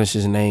to tarnish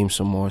his name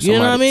some more. You know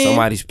what I mean?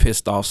 Somebody's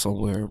pissed off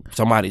somewhere.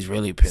 Somebody's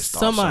really pissed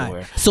off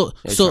somewhere. So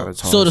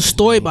the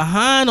story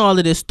behind all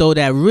of this though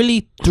that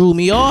really threw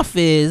me off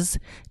is,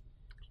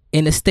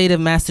 in the state of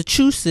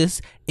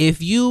Massachusetts,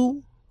 if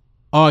you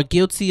are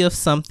guilty of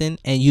something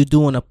and you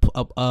doing a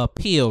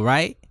appeal,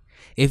 right?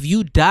 If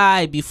you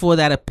die before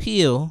that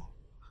appeal,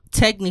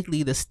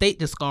 technically the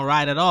state just gonna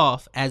write it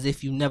off as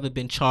if you never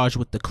been charged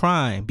with the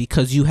crime,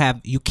 because you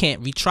can't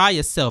retry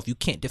yourself, you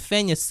can't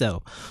defend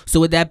yourself. So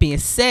with that being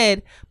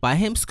said, by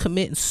him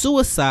committing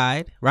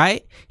suicide,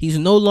 right, he's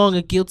no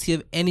longer guilty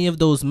of any of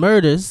those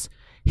murders.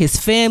 His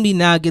family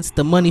now gets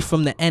the money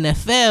from the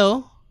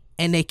NFL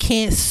and they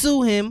can't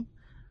sue him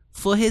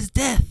for his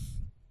death.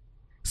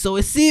 So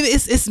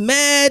it's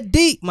mad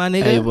deep, my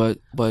nigga. Hey,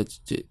 but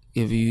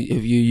if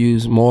you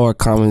use more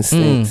common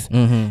sense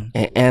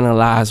and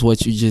analyze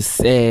what you just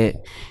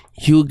said,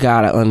 you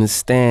gotta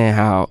understand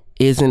how,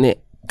 isn't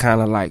it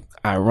kind of like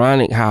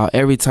ironic how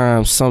every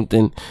time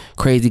something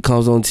crazy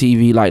comes on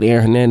TV, like the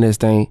Aaron Hernandez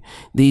thing,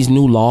 these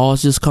new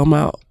laws just come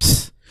out.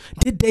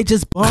 Did they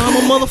just bomb a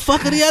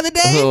motherfucker the other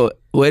day?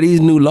 Where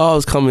these new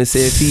laws come and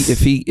say if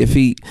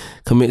he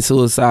commits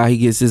suicide, he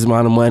gets this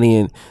amount of money.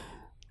 And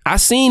I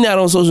seen that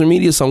on social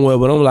media somewhere,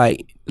 but I'm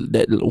like,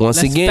 that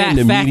once again,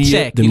 the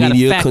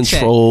media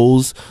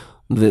controls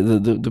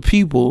the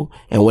people,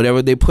 and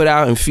whatever they put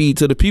out and feed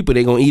to the people,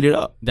 they gonna eat it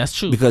up. That's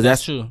true. Because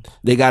that's true.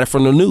 They got it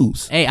from the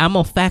news. Hey, I'm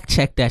gonna fact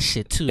check that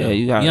shit too. Yeah,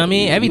 you know what I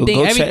mean? Everything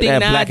nowadays,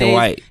 black and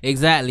white.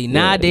 Exactly.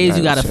 Nowadays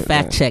you gotta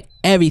fact check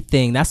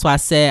everything. That's why I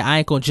said I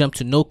ain't gonna jump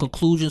to no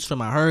conclusions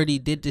from I heard he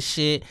did this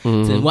shit.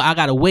 So, I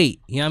gotta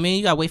wait. You know what I mean?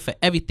 You gotta wait for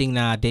everything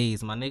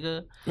nowadays, my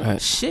nigga. Right.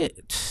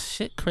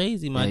 Shit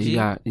crazy, my G.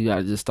 You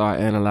gotta just start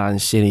analyzing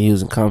shit and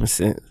using common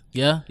sense.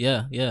 Yeah.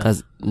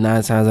 Because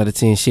 9 times out of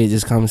 10, shit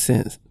just common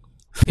sense.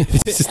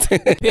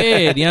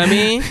 Period, you know what I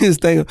mean?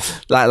 Just think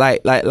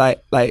like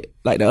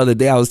the other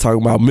day I was talking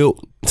about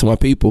milk to my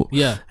people.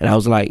 Yeah. And I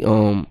was like,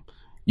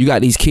 you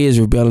got these kids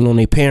rebelling on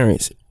their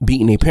parents,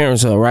 beating their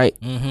parents up, right?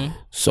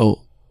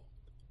 So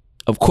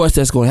of course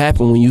that's gonna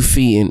happen when you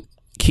feeding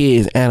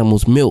kids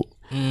animals milk.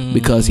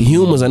 Because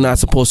humans are not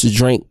supposed to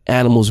drink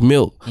animals'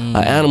 milk.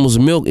 Animals'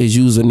 milk is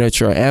used to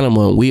nurture an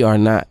animal, and we are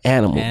not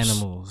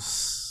animals.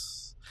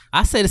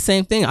 I say the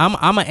same thing.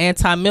 I'm an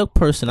anti-milk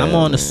person. I'm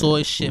on the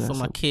soy shit for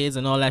my kids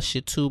and all that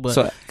shit too. But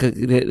so,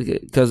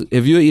 because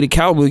if you eat a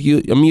cow milk,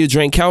 you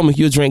drink cow milk,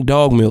 you drink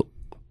dog milk.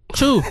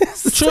 True.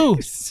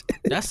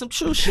 That's some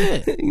true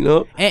shit. You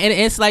know, and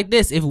it's like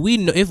this. If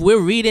we're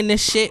reading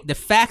this shit, the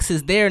facts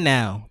is there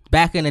now.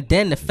 Back in the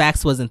den, the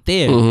facts wasn't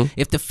there.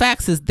 If the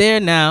facts is there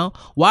now,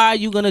 why are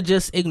you gonna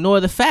just ignore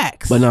the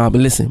facts? But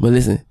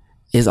listen.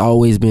 It's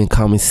always been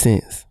common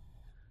sense.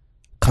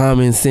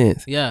 Common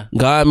sense. Yeah.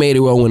 God made it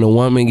where when a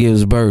woman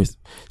gives birth,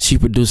 she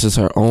produces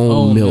her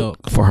own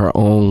milk for her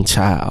own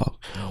child.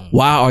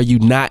 Why are you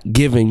not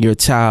giving your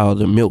child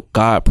the milk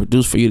God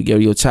produced for you to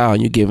give your child,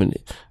 and you're giving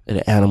it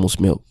the animal's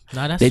milk?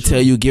 Nah, they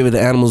tell you give it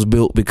the animal's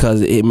milk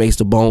because it makes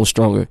the bone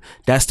stronger.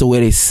 That's the way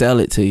they sell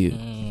it to you.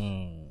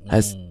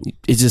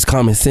 It's just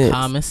common sense.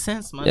 Common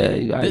sense, man. Yeah,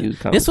 you gotta use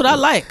common sense. This what I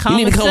like.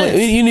 Common sense.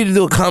 You need to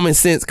do a common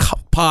sense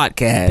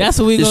podcast. That's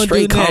what we gonna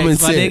do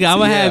next, my nigga. I'm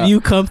gonna have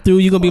you come through.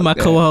 You gonna be my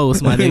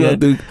co-host, my nigga. We gonna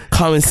do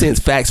common sense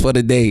facts for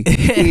the day.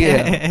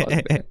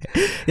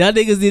 Y'all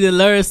niggas need to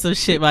learn some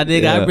shit, my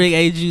nigga. I bring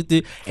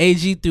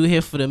AG through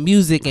here for the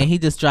music, and he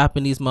just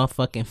dropping these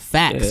motherfucking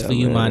facts for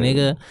you, my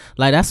nigga.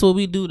 Like that's what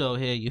we do though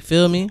here. You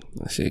feel me?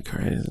 That shit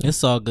crazy.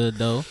 It's all good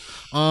though.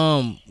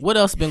 What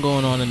else been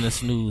going on in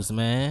this news,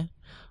 man?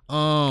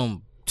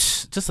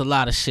 Just a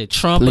lot of shit.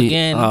 Trump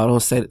again.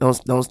 Don't say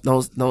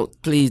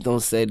don't please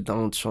don't say the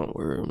Donald Trump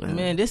word, man.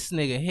 Man, this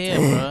nigga here,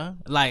 bro.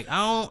 Like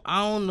I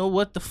don't know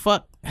what the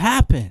fuck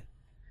happened.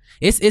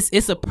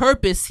 It's a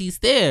purpose he's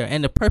there,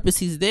 and the purpose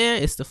he's there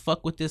is to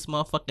fuck with this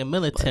motherfucking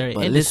military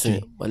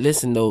industry.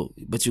 Listen though,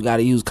 but you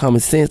gotta use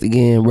common sense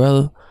again,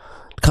 brother.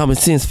 Common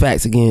sense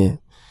facts again.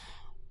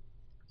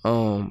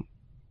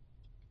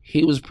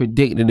 He was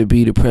predicted to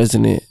be the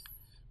president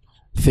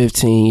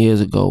 15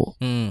 years ago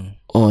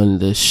on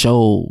the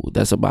show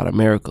that's about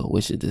America,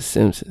 which is The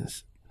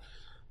Simpsons.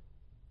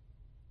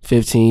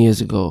 15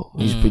 years ago,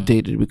 he's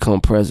predicted to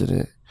become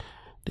president.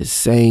 The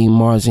same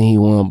margin he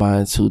won by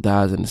in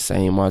 2000, the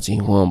same margin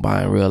he won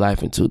by in real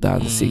life in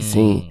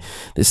 2016.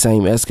 The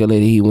same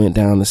escalator he went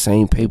down, the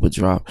same paper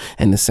drop,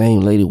 and the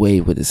same lady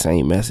waved with the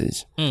same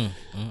message.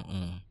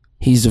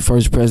 He's the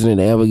first president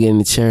to ever get in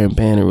the chair and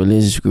ban a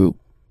religious group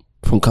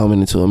from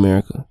coming into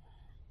America.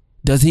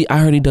 Does he? I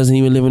heard he doesn't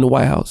even live in the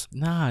White House.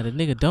 Nah, the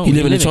nigga don't. He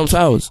live in the Trump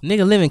Towers.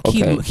 Nigga live in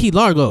Key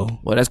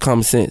Largo. Well, that's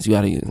common sense. You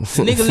gotta use.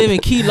 Nigga live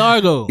in Key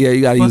Largo. Yeah,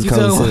 you gotta use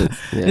common sense.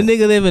 Yeah. The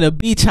nigga live in a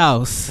beach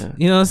house. Yeah.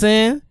 You know what I'm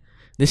saying?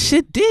 The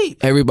shit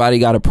deep. Everybody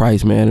got a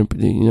price, man.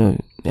 You know,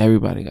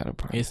 everybody got a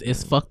price.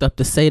 It's fucked up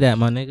to say that,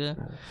 my nigga.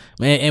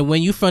 Man, and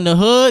when you from the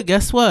hood,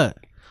 guess what?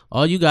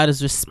 All you got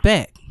is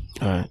respect.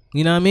 All right.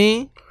 You know what I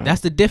mean? That's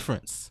the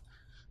difference.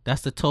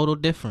 That's the total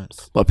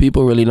difference. But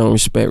people really don't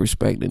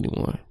respect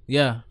anymore.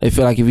 Yeah. They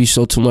feel like if you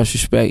show too much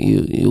respect,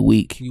 you're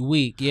weak. You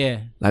weak, yeah.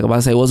 Like if I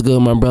say, what's good,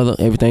 my brother?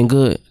 Everything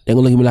good. They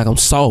gonna look at me like I'm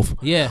soft.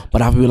 Yeah.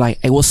 But I'll be like,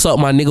 hey, what's up,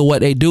 my nigga?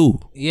 What they do?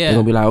 Yeah. They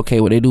gonna be like, okay,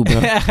 what they do, bro?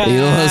 You know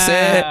what I'm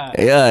saying?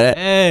 Yeah.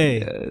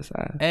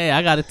 Hey,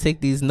 I gotta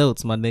take these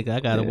notes, my nigga. I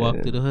gotta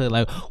walk through the hood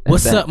like,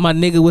 what's up, my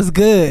nigga? What's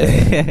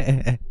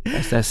good?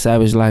 That's that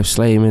savage life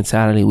slave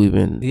mentality we've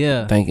been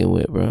thinking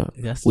with, bro.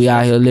 We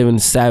out here living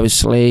savage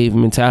slave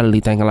mentality,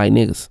 thinking like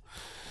niggas.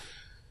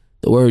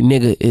 The word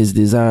nigga is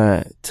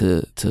designed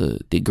to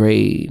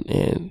degrade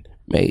and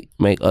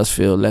make us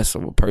feel less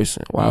of a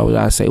person. Why would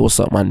I say, what's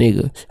up, my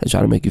nigga, and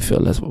try to make you feel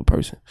less of a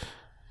person?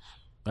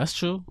 That's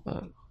true.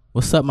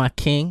 What's up, my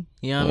king?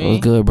 You know what I mean?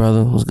 What's good,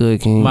 brother? What's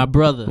good, king? My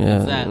brother.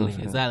 Yeah,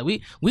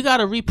 exactly. We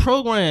gotta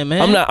reprogram,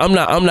 man. I'm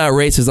not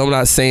racist. I'm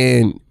not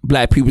saying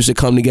black people should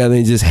come together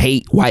and just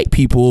hate white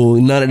people.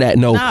 None of that.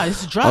 No. Nah,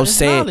 it's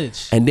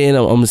knowledge. And then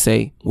I'm gonna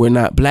say we're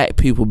not black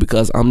people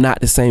because I'm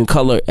not the same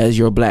color as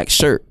your black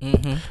shirt.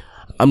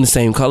 I'm the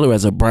same color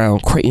as a brown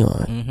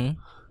crayon.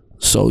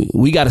 So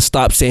we got to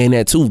stop saying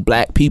that too.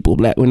 Black people,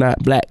 we're not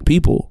black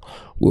people.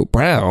 We're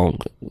brown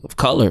of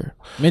color.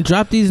 Man,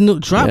 drop these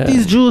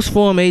jewels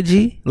for him,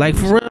 AG. Like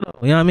for real,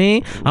 you know what I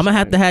mean? I'm gonna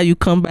have to have you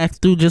come back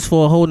through just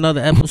for a whole nother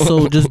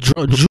episode, just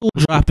jewel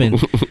dropping.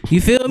 You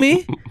feel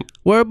me?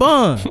 We're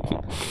bond.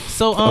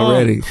 So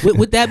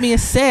with that being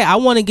said, I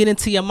want to get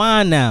into your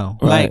mind now.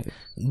 Right. Like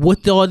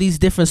with all these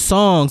different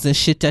songs and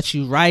shit that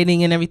you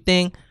writing and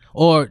everything.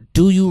 Or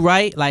do you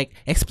write? Like,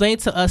 explain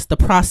to us the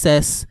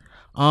process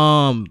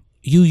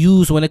you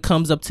use when it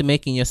comes up to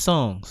making your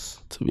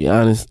songs. To be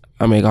honest,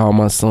 I make all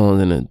my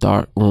songs in a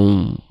dark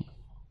room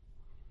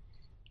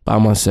by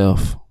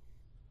myself.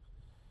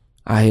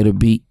 I hear the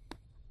beat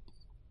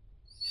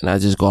and I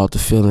just go off the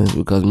feelings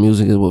because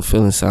music is what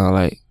feelings sound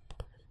like.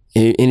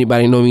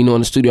 Anybody know me know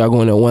in the studio, I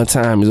go in there one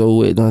time, it's over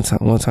with,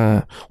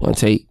 one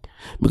take,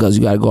 because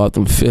you gotta go off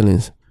them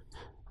feelings.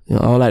 You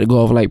know, I don't like to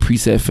go off like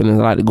preset feelings.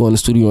 I like to go in the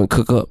studio and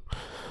cook up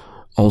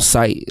on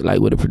site, like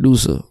with a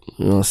producer.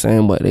 You know what I'm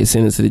saying? But they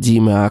send it to the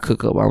Gmail. I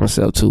cook up by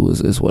myself too.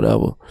 It's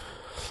whatever.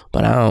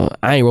 But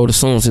I ain't wrote a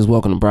song since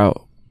Welcome to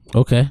Broward.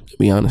 Okay. To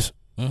be honest.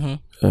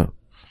 Yeah.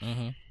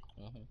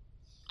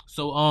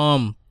 So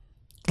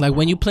like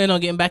when you plan on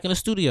getting back in the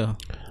studio?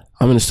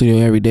 I'm in the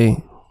studio every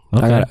day.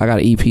 Okay. I got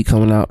an EP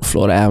coming out,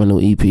 Florida Avenue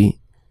EP.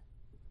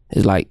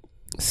 It's like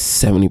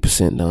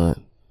 70%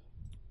 done.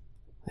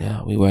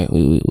 Yeah, we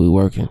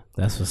working.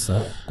 That's what's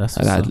up.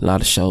 I got a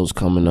lot of shows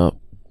coming up,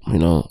 you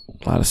know,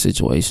 a lot of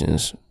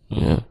situations.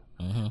 Yeah.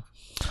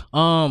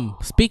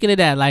 Speaking of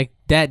that, like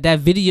that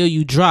video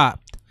you dropped,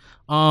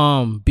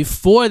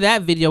 before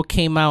that video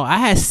came out, I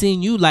had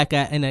seen you like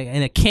in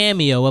a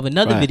cameo of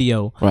another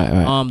video. Right.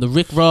 The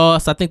Rick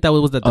Ross, I think that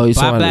was the you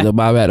saw the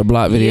Buy Back the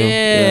Block video.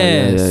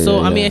 Yeah. So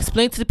I mean,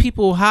 explain to the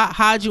people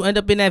how'd you end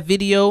up in that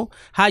video?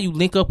 How you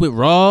link up with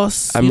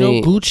Ross? I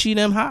mean, Gucci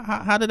them.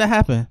 How did that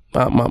happen?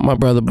 My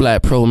brother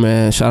Black Pro,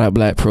 man. Shout out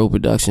Black Pro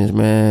Productions,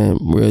 man.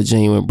 Real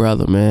genuine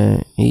brother,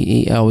 man.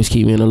 He always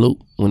keep me in the loop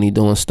when he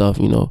doing stuff,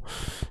 you know.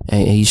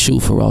 And he shoot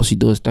for Ross. He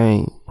do his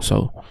thing.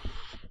 So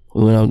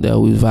we went up there,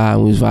 we was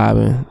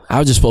vibing. I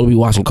was just supposed to be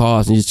watching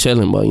cars and just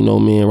chilling, but you know,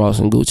 me and Ross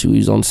and Gucci, we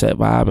was on the set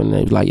vibing, and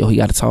they was like, yo, he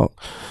got to talk.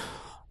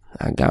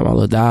 I got my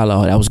little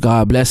dialogue. That was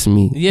God blessing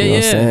me. Yeah, you know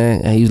what I'm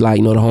saying? And he was like,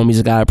 you know, the homie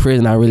just got out of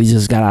prison. I really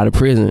just got out of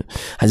prison.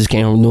 I just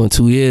came from doing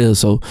 2 years,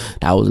 so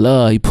that was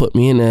love. He put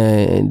me in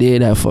there and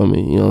did that for me,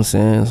 you know what I'm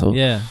saying? So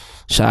yeah.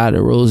 Shout out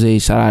to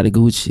Rose, shout out to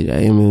Gucci,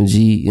 that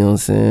MMG, you know what I'm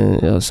saying?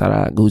 Yo, shout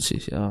out to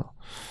Gucci, y'all.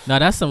 Now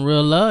that's some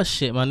real love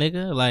shit, my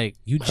nigga. Like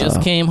you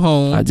just came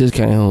home. I just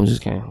came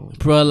home.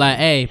 Bro, like,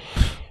 hey,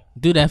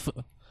 do that for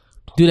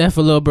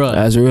little bro.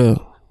 That's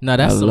real. No,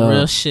 that's some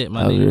real shit,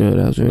 my nigga.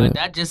 That's real. Like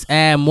that just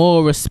add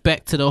more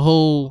respect to the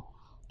whole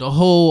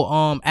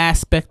whole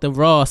aspect of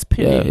Ross.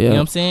 Period. You know what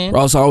I'm saying?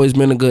 Ross always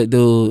been a good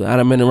dude. I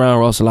done been around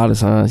Ross a lot of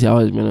times. He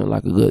always been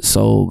like a good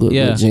soul,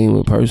 good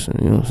genuine person.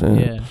 You know what I'm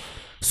saying? Yeah.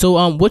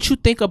 So what you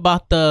think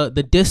about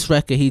the diss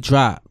record he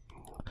dropped?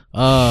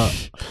 What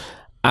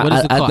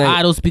is it called?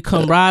 Idols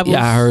Become Rivals?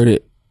 Yeah, I heard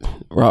it.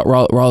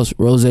 Rose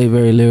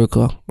very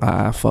lyrical.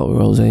 I fuck with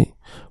Rose.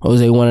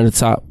 Rose one of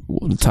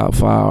the top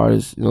 5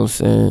 artists. You know what I'm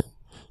saying?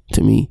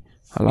 To me,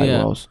 I like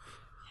Ross.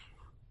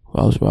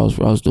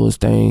 Ross do his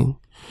thing.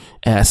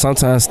 And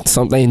sometimes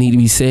something need to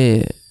be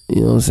said.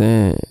 You know what I'm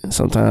saying?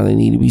 Sometimes they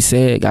need to be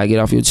said. Gotta get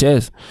off your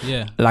chest.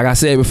 Yeah. Like I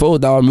said before,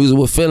 dog, music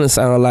what feeling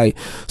sound like.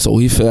 So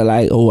he feel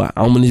like, oh,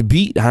 I'm on this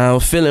beat. How I'm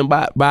feeling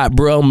by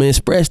bro, I'm gonna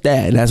express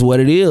that. And that's what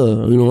it is.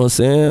 You know what I'm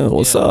saying?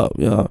 What's up?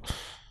 Yeah.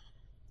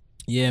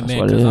 Yeah,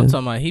 man, because I'm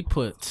talking about he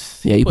put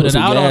it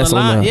out on the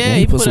line. Yeah,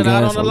 he put it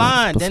out on the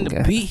line. Then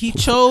the beat he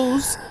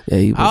chose,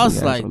 I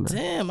was like,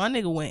 damn, my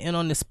nigga went in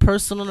on this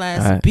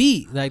personalized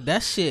beat. Like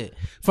that shit.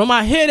 From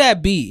I hear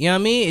that beat, you know what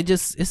I mean? It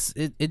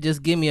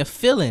just give me a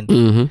feeling.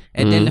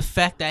 And then the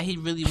fact that he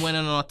really went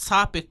in on a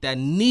topic that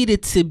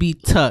needed to be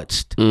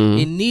touched.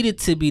 It needed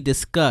to be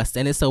discussed.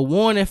 And it's a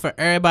warning for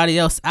everybody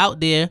else out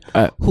there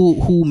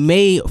who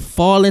may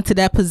fall into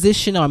that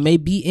position or may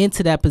be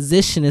into that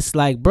position. It's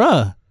like,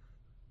 bruh,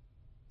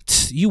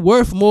 you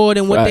worth more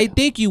than what they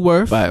think you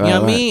worth. You know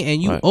what I mean?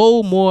 And you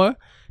owe more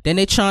than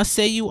they trying to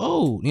say you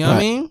owe. You know what I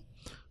mean?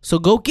 So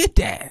go get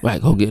that.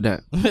 Right, go get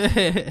that.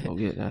 Go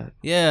get that.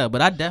 Yeah,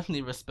 but I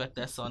definitely respect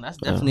that song. That's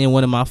definitely in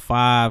one of my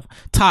 5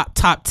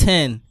 top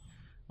 10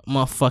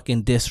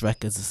 motherfucking diss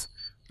records.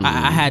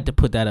 I had to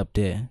put that up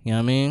there. You know what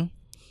I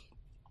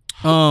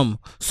mean?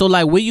 So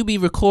like where you be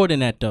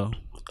recording at though?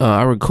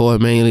 I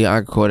record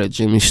at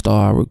Jimmy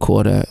Star. I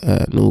record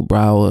at New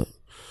Broward.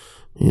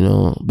 You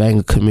know,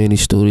 Banger Committee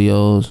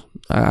Studios.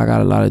 I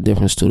got a lot of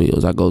different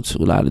studios I go to,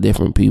 a lot of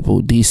different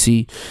people.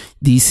 DC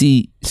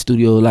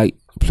studio, like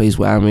a place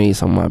where I made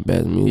some of my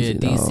best music.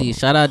 Yeah, DC. Dog.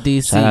 Shout out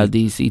DC. Shout out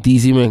DC.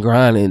 DC been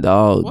grinding,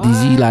 dog. What?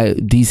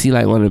 DC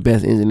like one of the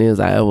best engineers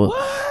I ever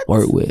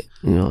worked with.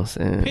 You know what I'm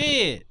saying?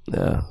 Pit.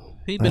 Yeah.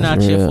 He been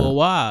out here for a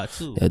while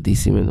too. Yeah,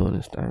 DC been doing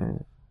this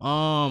thing.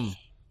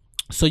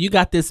 So you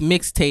got this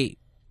mixtape.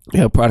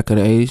 Yeah, Product of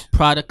the 80s.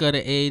 Product of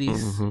the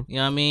 80s. You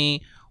know what I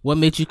mean? What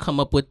made you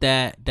come up with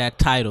that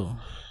title?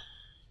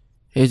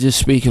 It's just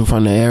speaking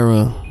from the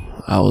era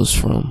I was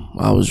from.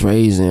 I was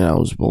raised in, I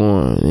was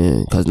born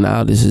in. Because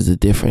now this is a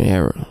different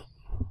era.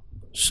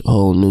 It's a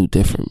whole new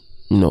different,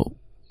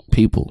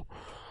 people.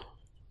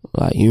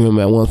 Like, you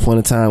remember at one point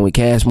in time when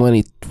Cash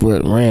Money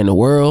ran the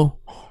world?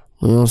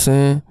 You know what I'm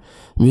saying?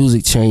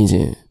 Music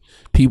changing.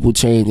 People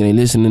changing. They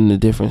listening to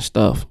different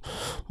stuff.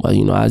 But,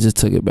 I just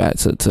took it back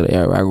to the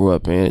era I grew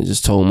up in and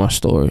just told my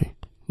story.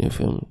 You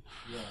feel me?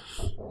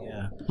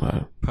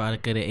 Right.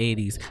 Product of the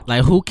 80s.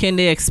 Like, who can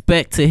they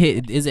expect to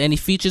hit? Is there any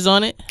features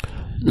on it?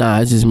 Nah,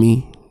 it's just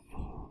me.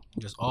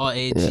 Just all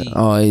AG. Yeah,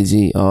 all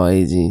AG.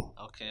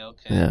 Okay.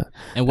 Yeah.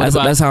 And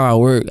that's how I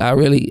work.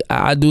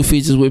 I do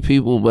features with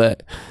people,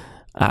 but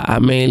I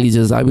mainly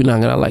I be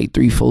knocking out like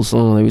 3-4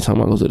 songs every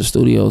time I go to the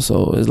studio.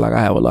 So it's like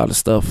I have a lot of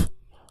stuff,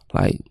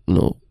 like,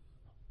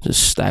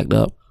 just stacked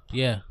up.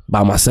 Yeah.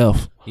 By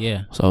myself.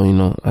 Yeah. So,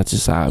 that's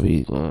just how I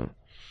be going.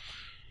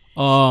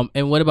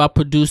 And what about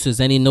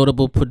producers? Any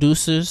notable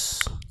producers?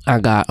 I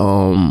got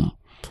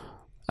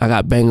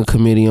Banger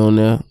Committee on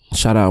there.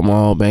 Shout out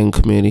Maul, Banger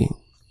Committee.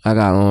 I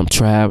got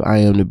Trav, I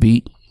Am the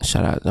Beat.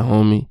 Shout out the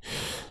homie.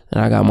 And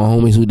I got my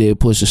homies who did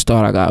Push the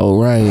Start. I got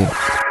Orion.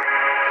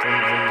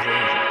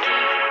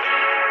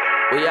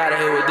 We out of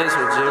here with this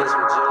one, Jim.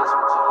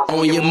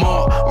 On your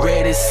mark,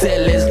 ready,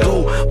 set, let's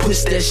go.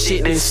 Push that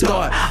shit and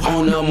start.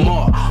 On the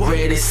mark,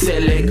 ready,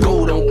 set, let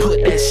go. Don't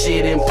put that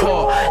shit in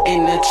park.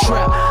 In the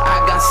trap,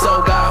 I got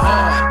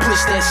hard.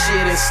 Push that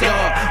shit and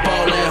start.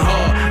 Ballin'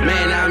 hard,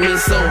 man, I mean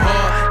so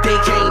hard. They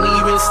can't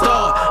even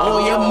start.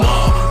 On your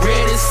mark,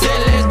 ready,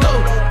 set, let go.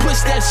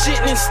 Push that shit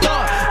and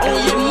start. On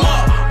your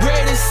mark,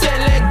 ready,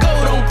 set, let go.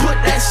 Don't put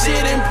that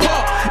shit in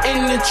park.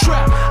 In the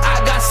trap,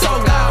 I got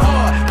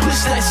hard.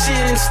 Push that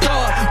shit and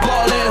start.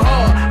 Ballin'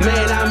 hard,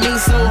 man, I mean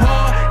so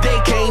hard. They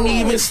can't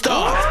even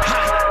start.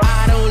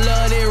 I don't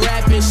love that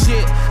rapping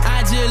shit. I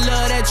just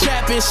love that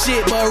trapping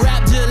shit. But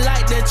rap just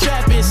like the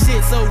trapping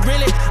shit. So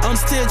really, I'm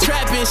still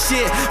trapping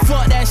shit.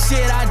 Fuck that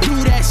shit, I do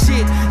that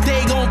shit.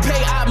 They gon'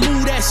 pay, I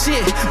move that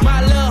shit. My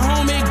little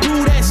homie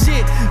do that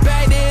shit.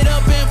 Backed it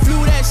up and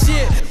flew that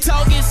shit.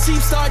 Talking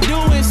cheap, start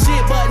doing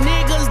shit. But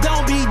niggas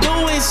don't be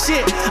doing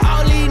shit.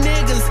 All these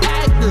niggas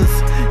actors.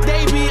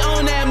 They be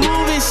on that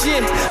moving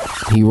shit.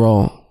 He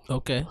raw.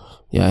 Okay.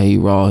 Yeah, he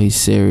raw. He's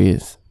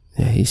serious.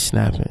 Yeah, he's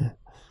snapping.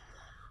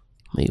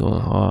 He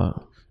going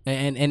hard.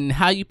 And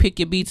how you pick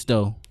your beats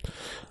though?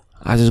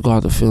 I just go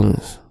out the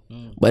feelings.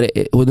 But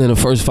within the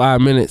first 5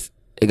 minutes,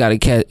 it gotta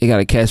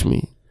catch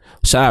me.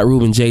 Shout out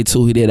Ruben J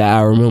too. He did that.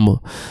 I remember.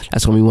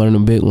 That's gonna be one of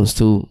them big ones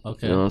too.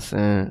 Okay. You know what I'm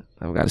saying?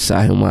 I've got to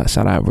shout him out.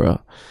 Shout out, bro.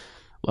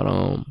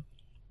 But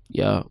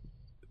yeah.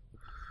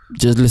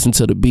 just listen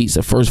to the beats.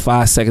 The first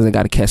 5 seconds, it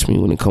gotta catch me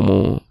when it come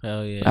on.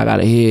 Hell yeah. I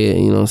gotta hear it,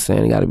 you know what I'm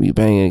saying? It gotta be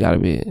banging,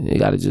 it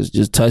gotta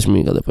just touch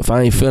me. Cause if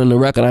I ain't feeling the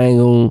record, I ain't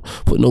gonna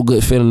put no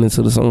good feeling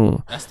into the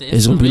song.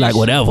 It's gonna be like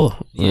whatever.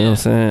 You know what I'm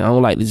saying? I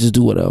don't like to just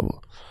do whatever.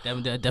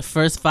 The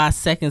first 5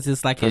 seconds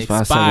is like it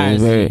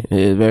expires.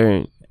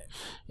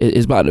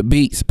 It's about the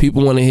beats.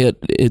 People want to hear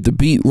if the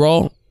beat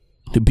raw.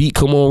 The beat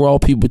come on raw,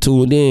 people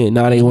tuned in.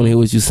 Now they want to hear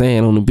what you're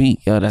saying on the beat.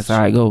 Yeah, that's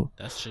how it go.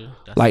 That's true.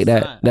 That's like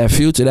that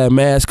Future, that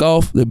Mask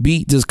Off, the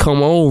beat just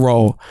come on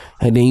raw.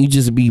 And then you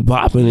just be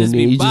bopping and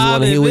then you just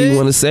want to hear what you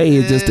want to say.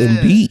 It's just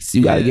them beats.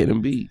 You got to get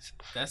them beats.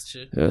 That's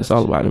true. Yeah, it's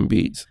all about them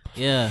beats.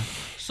 Yeah.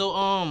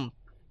 So,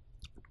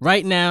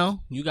 right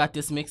now, you got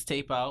this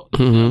mixtape out.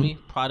 You know what I mean?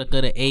 Product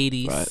of the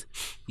 80s. Right.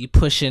 You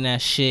pushing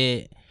that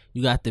shit.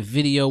 You got the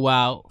video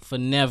out for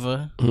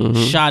Never.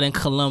 Shot in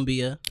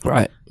Colombia.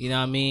 Right. You know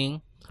what I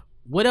mean?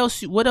 What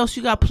else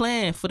you got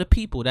planned for the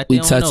people that they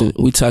don't know?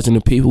 We touching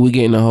the people. We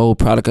getting the whole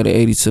product of the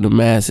 80s to the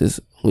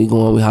masses. We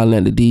hollering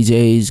at the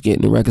DJs,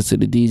 getting the records to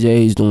the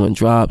DJs, doing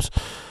drops.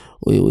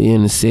 We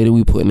in the city.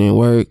 We putting in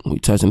work. We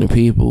touching the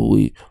people.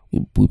 We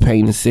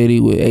painting the city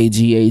with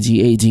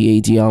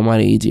AG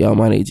Almighty.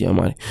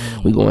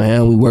 We going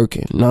ham. We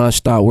working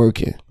non-stop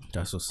working.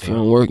 That's what's up. If you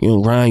don't work, you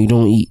don't grind. You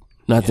don't eat.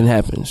 Nothing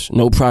happens.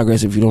 No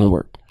progress if you don't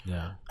work.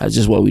 Yeah, that's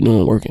just what we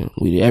doing. Working.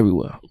 We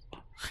everywhere.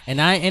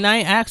 And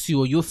I asked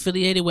you, are you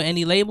affiliated with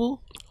any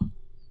label?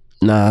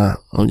 Nah,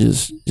 I'm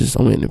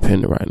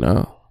independent right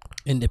now.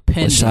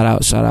 Independent. But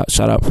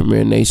shout out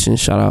Premier Nation.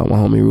 Shout out my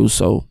homie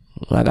Russo.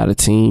 I got a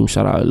team.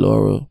 Shout out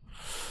Laura.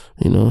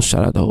 You know,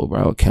 shout out the whole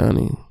Broward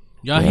County.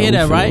 Y'all hear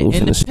that, right?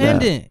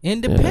 Independent.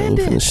 Independent.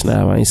 Yeah, we finna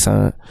snap. I ain't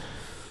signed.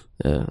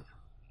 Yeah.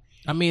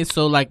 I mean,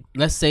 so like,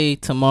 let's say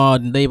tomorrow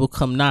the label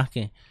come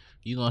knocking.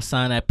 You gonna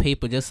sign that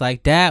paper just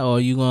like that,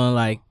 or you gonna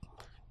like,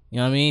 you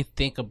know what I mean?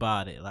 Think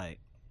about it, like.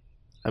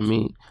 I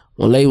mean,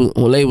 when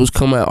labels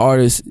come at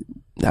artists,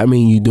 I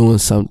mean you doing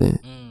something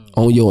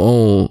on your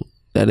own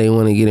that they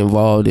want to get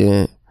involved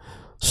in.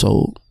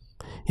 So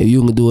if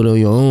you can do it on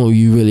your own,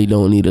 you really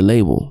don't need a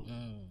label.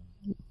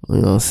 You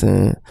know what I'm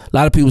saying? A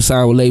lot of people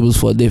sign with labels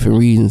for different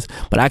reasons,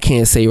 but I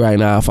can't say right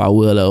now if I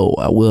will or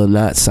I will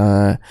not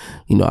sign.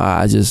 You know,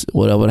 I just,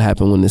 whatever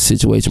happened when the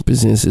situation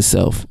presents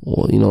itself,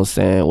 or, you know what I'm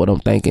saying, what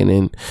I'm thinking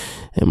and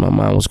my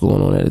mind, what's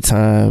going on at the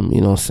time,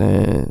 you know what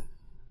I'm saying?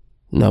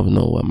 Never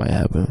know what might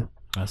happen.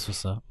 That's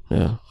what's up.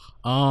 Yeah.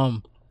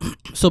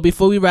 So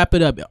before we wrap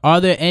it up,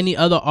 are there any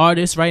other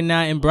artists right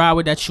now in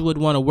Broward that you would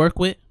want to work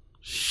with?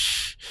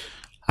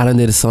 I done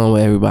did a song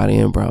with everybody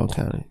in Broward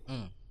County.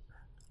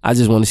 I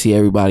just want to see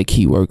everybody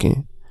keep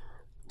working.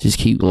 Just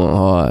keep going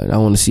hard. I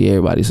want to see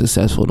everybody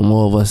successful. The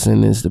more of us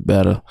in this, the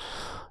better.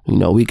 You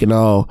know, we can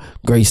all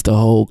grace the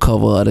whole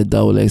cover of the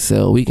Double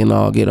XL. We can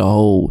all get a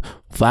whole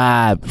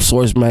 5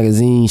 Source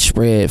magazine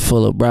spread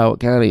full of Broward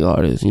County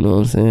artists. You know what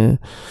I'm saying?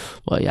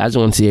 But yeah, I just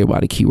want to see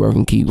everybody keep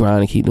working, keep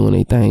grinding, keep doing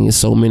their thing. There's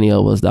so many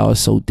of us that are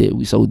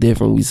we so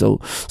different. We so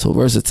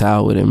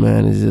versatile with it,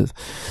 man. It's just,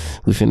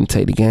 we finna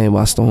take the game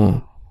by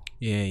storm.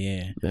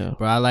 Yeah. Bro,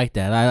 I like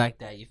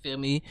that. You feel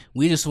me?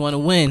 We just want to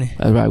win.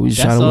 That's right. We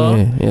just trying to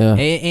win. Yeah.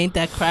 Ain't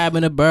that crab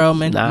in the barrel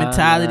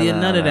mentality or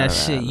none of that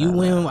shit. You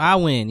win, I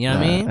win. You know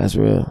what I mean? That's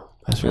real.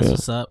 That's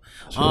what's up.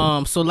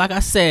 So like I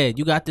said,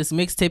 you got this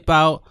mixtape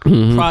out,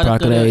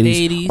 product of the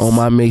 80s. On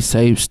my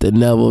mixtapes, the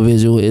Never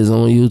visual is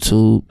on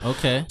YouTube.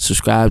 Okay.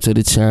 Subscribe to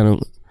the channel,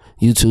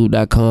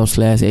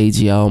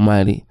 youtube.com/AG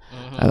Almighty.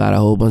 I got a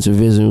whole bunch of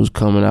visuals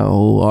coming out,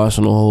 whole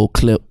arsenal, whole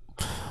clip.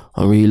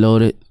 I'm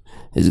reloaded.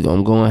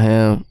 I'm going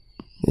ham.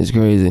 It's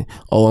crazy.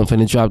 Oh, I'm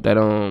finna drop that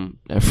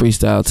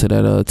freestyle to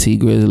that T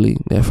Grizzly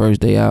that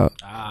first day out.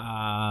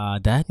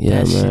 That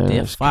shit,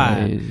 they're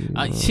fire.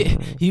 Shit,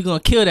 you gonna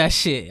kill that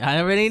shit. I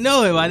already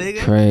know it, my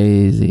nigga.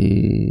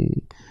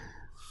 Crazy.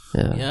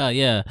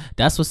 Yeah.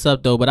 That's what's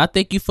up, though. But I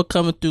thank you for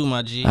coming through,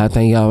 my G. I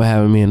thank y'all for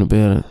having me in the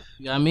building.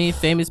 You know what I mean?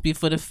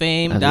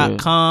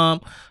 FamousBeForTheFame.com.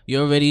 You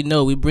already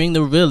know. We bring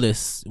the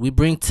realists. We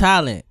bring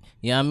talent.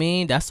 You know what I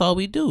mean? That's all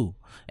we do.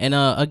 And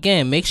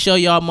again, make sure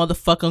y'all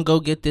motherfucking go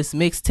get this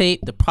mixtape,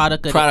 the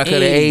product of the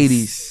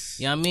 80s.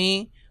 You know what I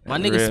mean? My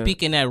nigga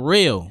speaking that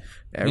real.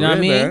 You know what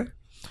I mean? Man.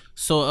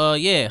 So,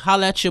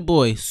 holla at your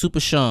boy, Super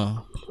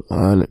Sean.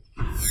 On it.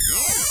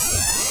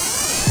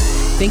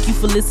 Thank you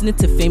for listening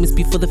to Famous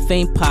Before the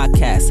Fame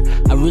podcast.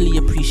 I really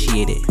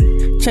appreciate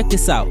it. Check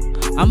this out.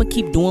 I'm going to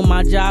keep doing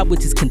my job,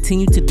 which is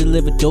continue to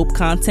deliver dope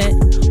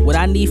content. What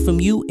I need from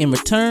you in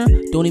return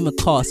don't even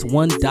cost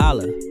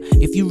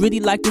 $1. If you really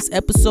like this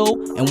episode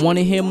and want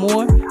to hear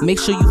more, make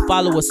sure you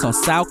follow us on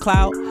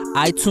SoundCloud,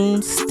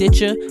 iTunes,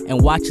 Stitcher,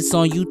 and watch us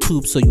on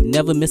YouTube so you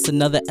never miss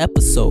another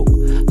episode.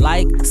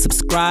 Like,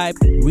 subscribe,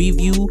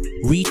 review,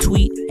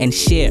 retweet, and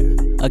share.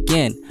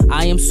 Again,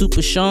 I am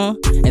Super Sean,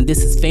 and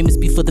this is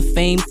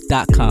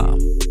FamousBeForTheFame.com.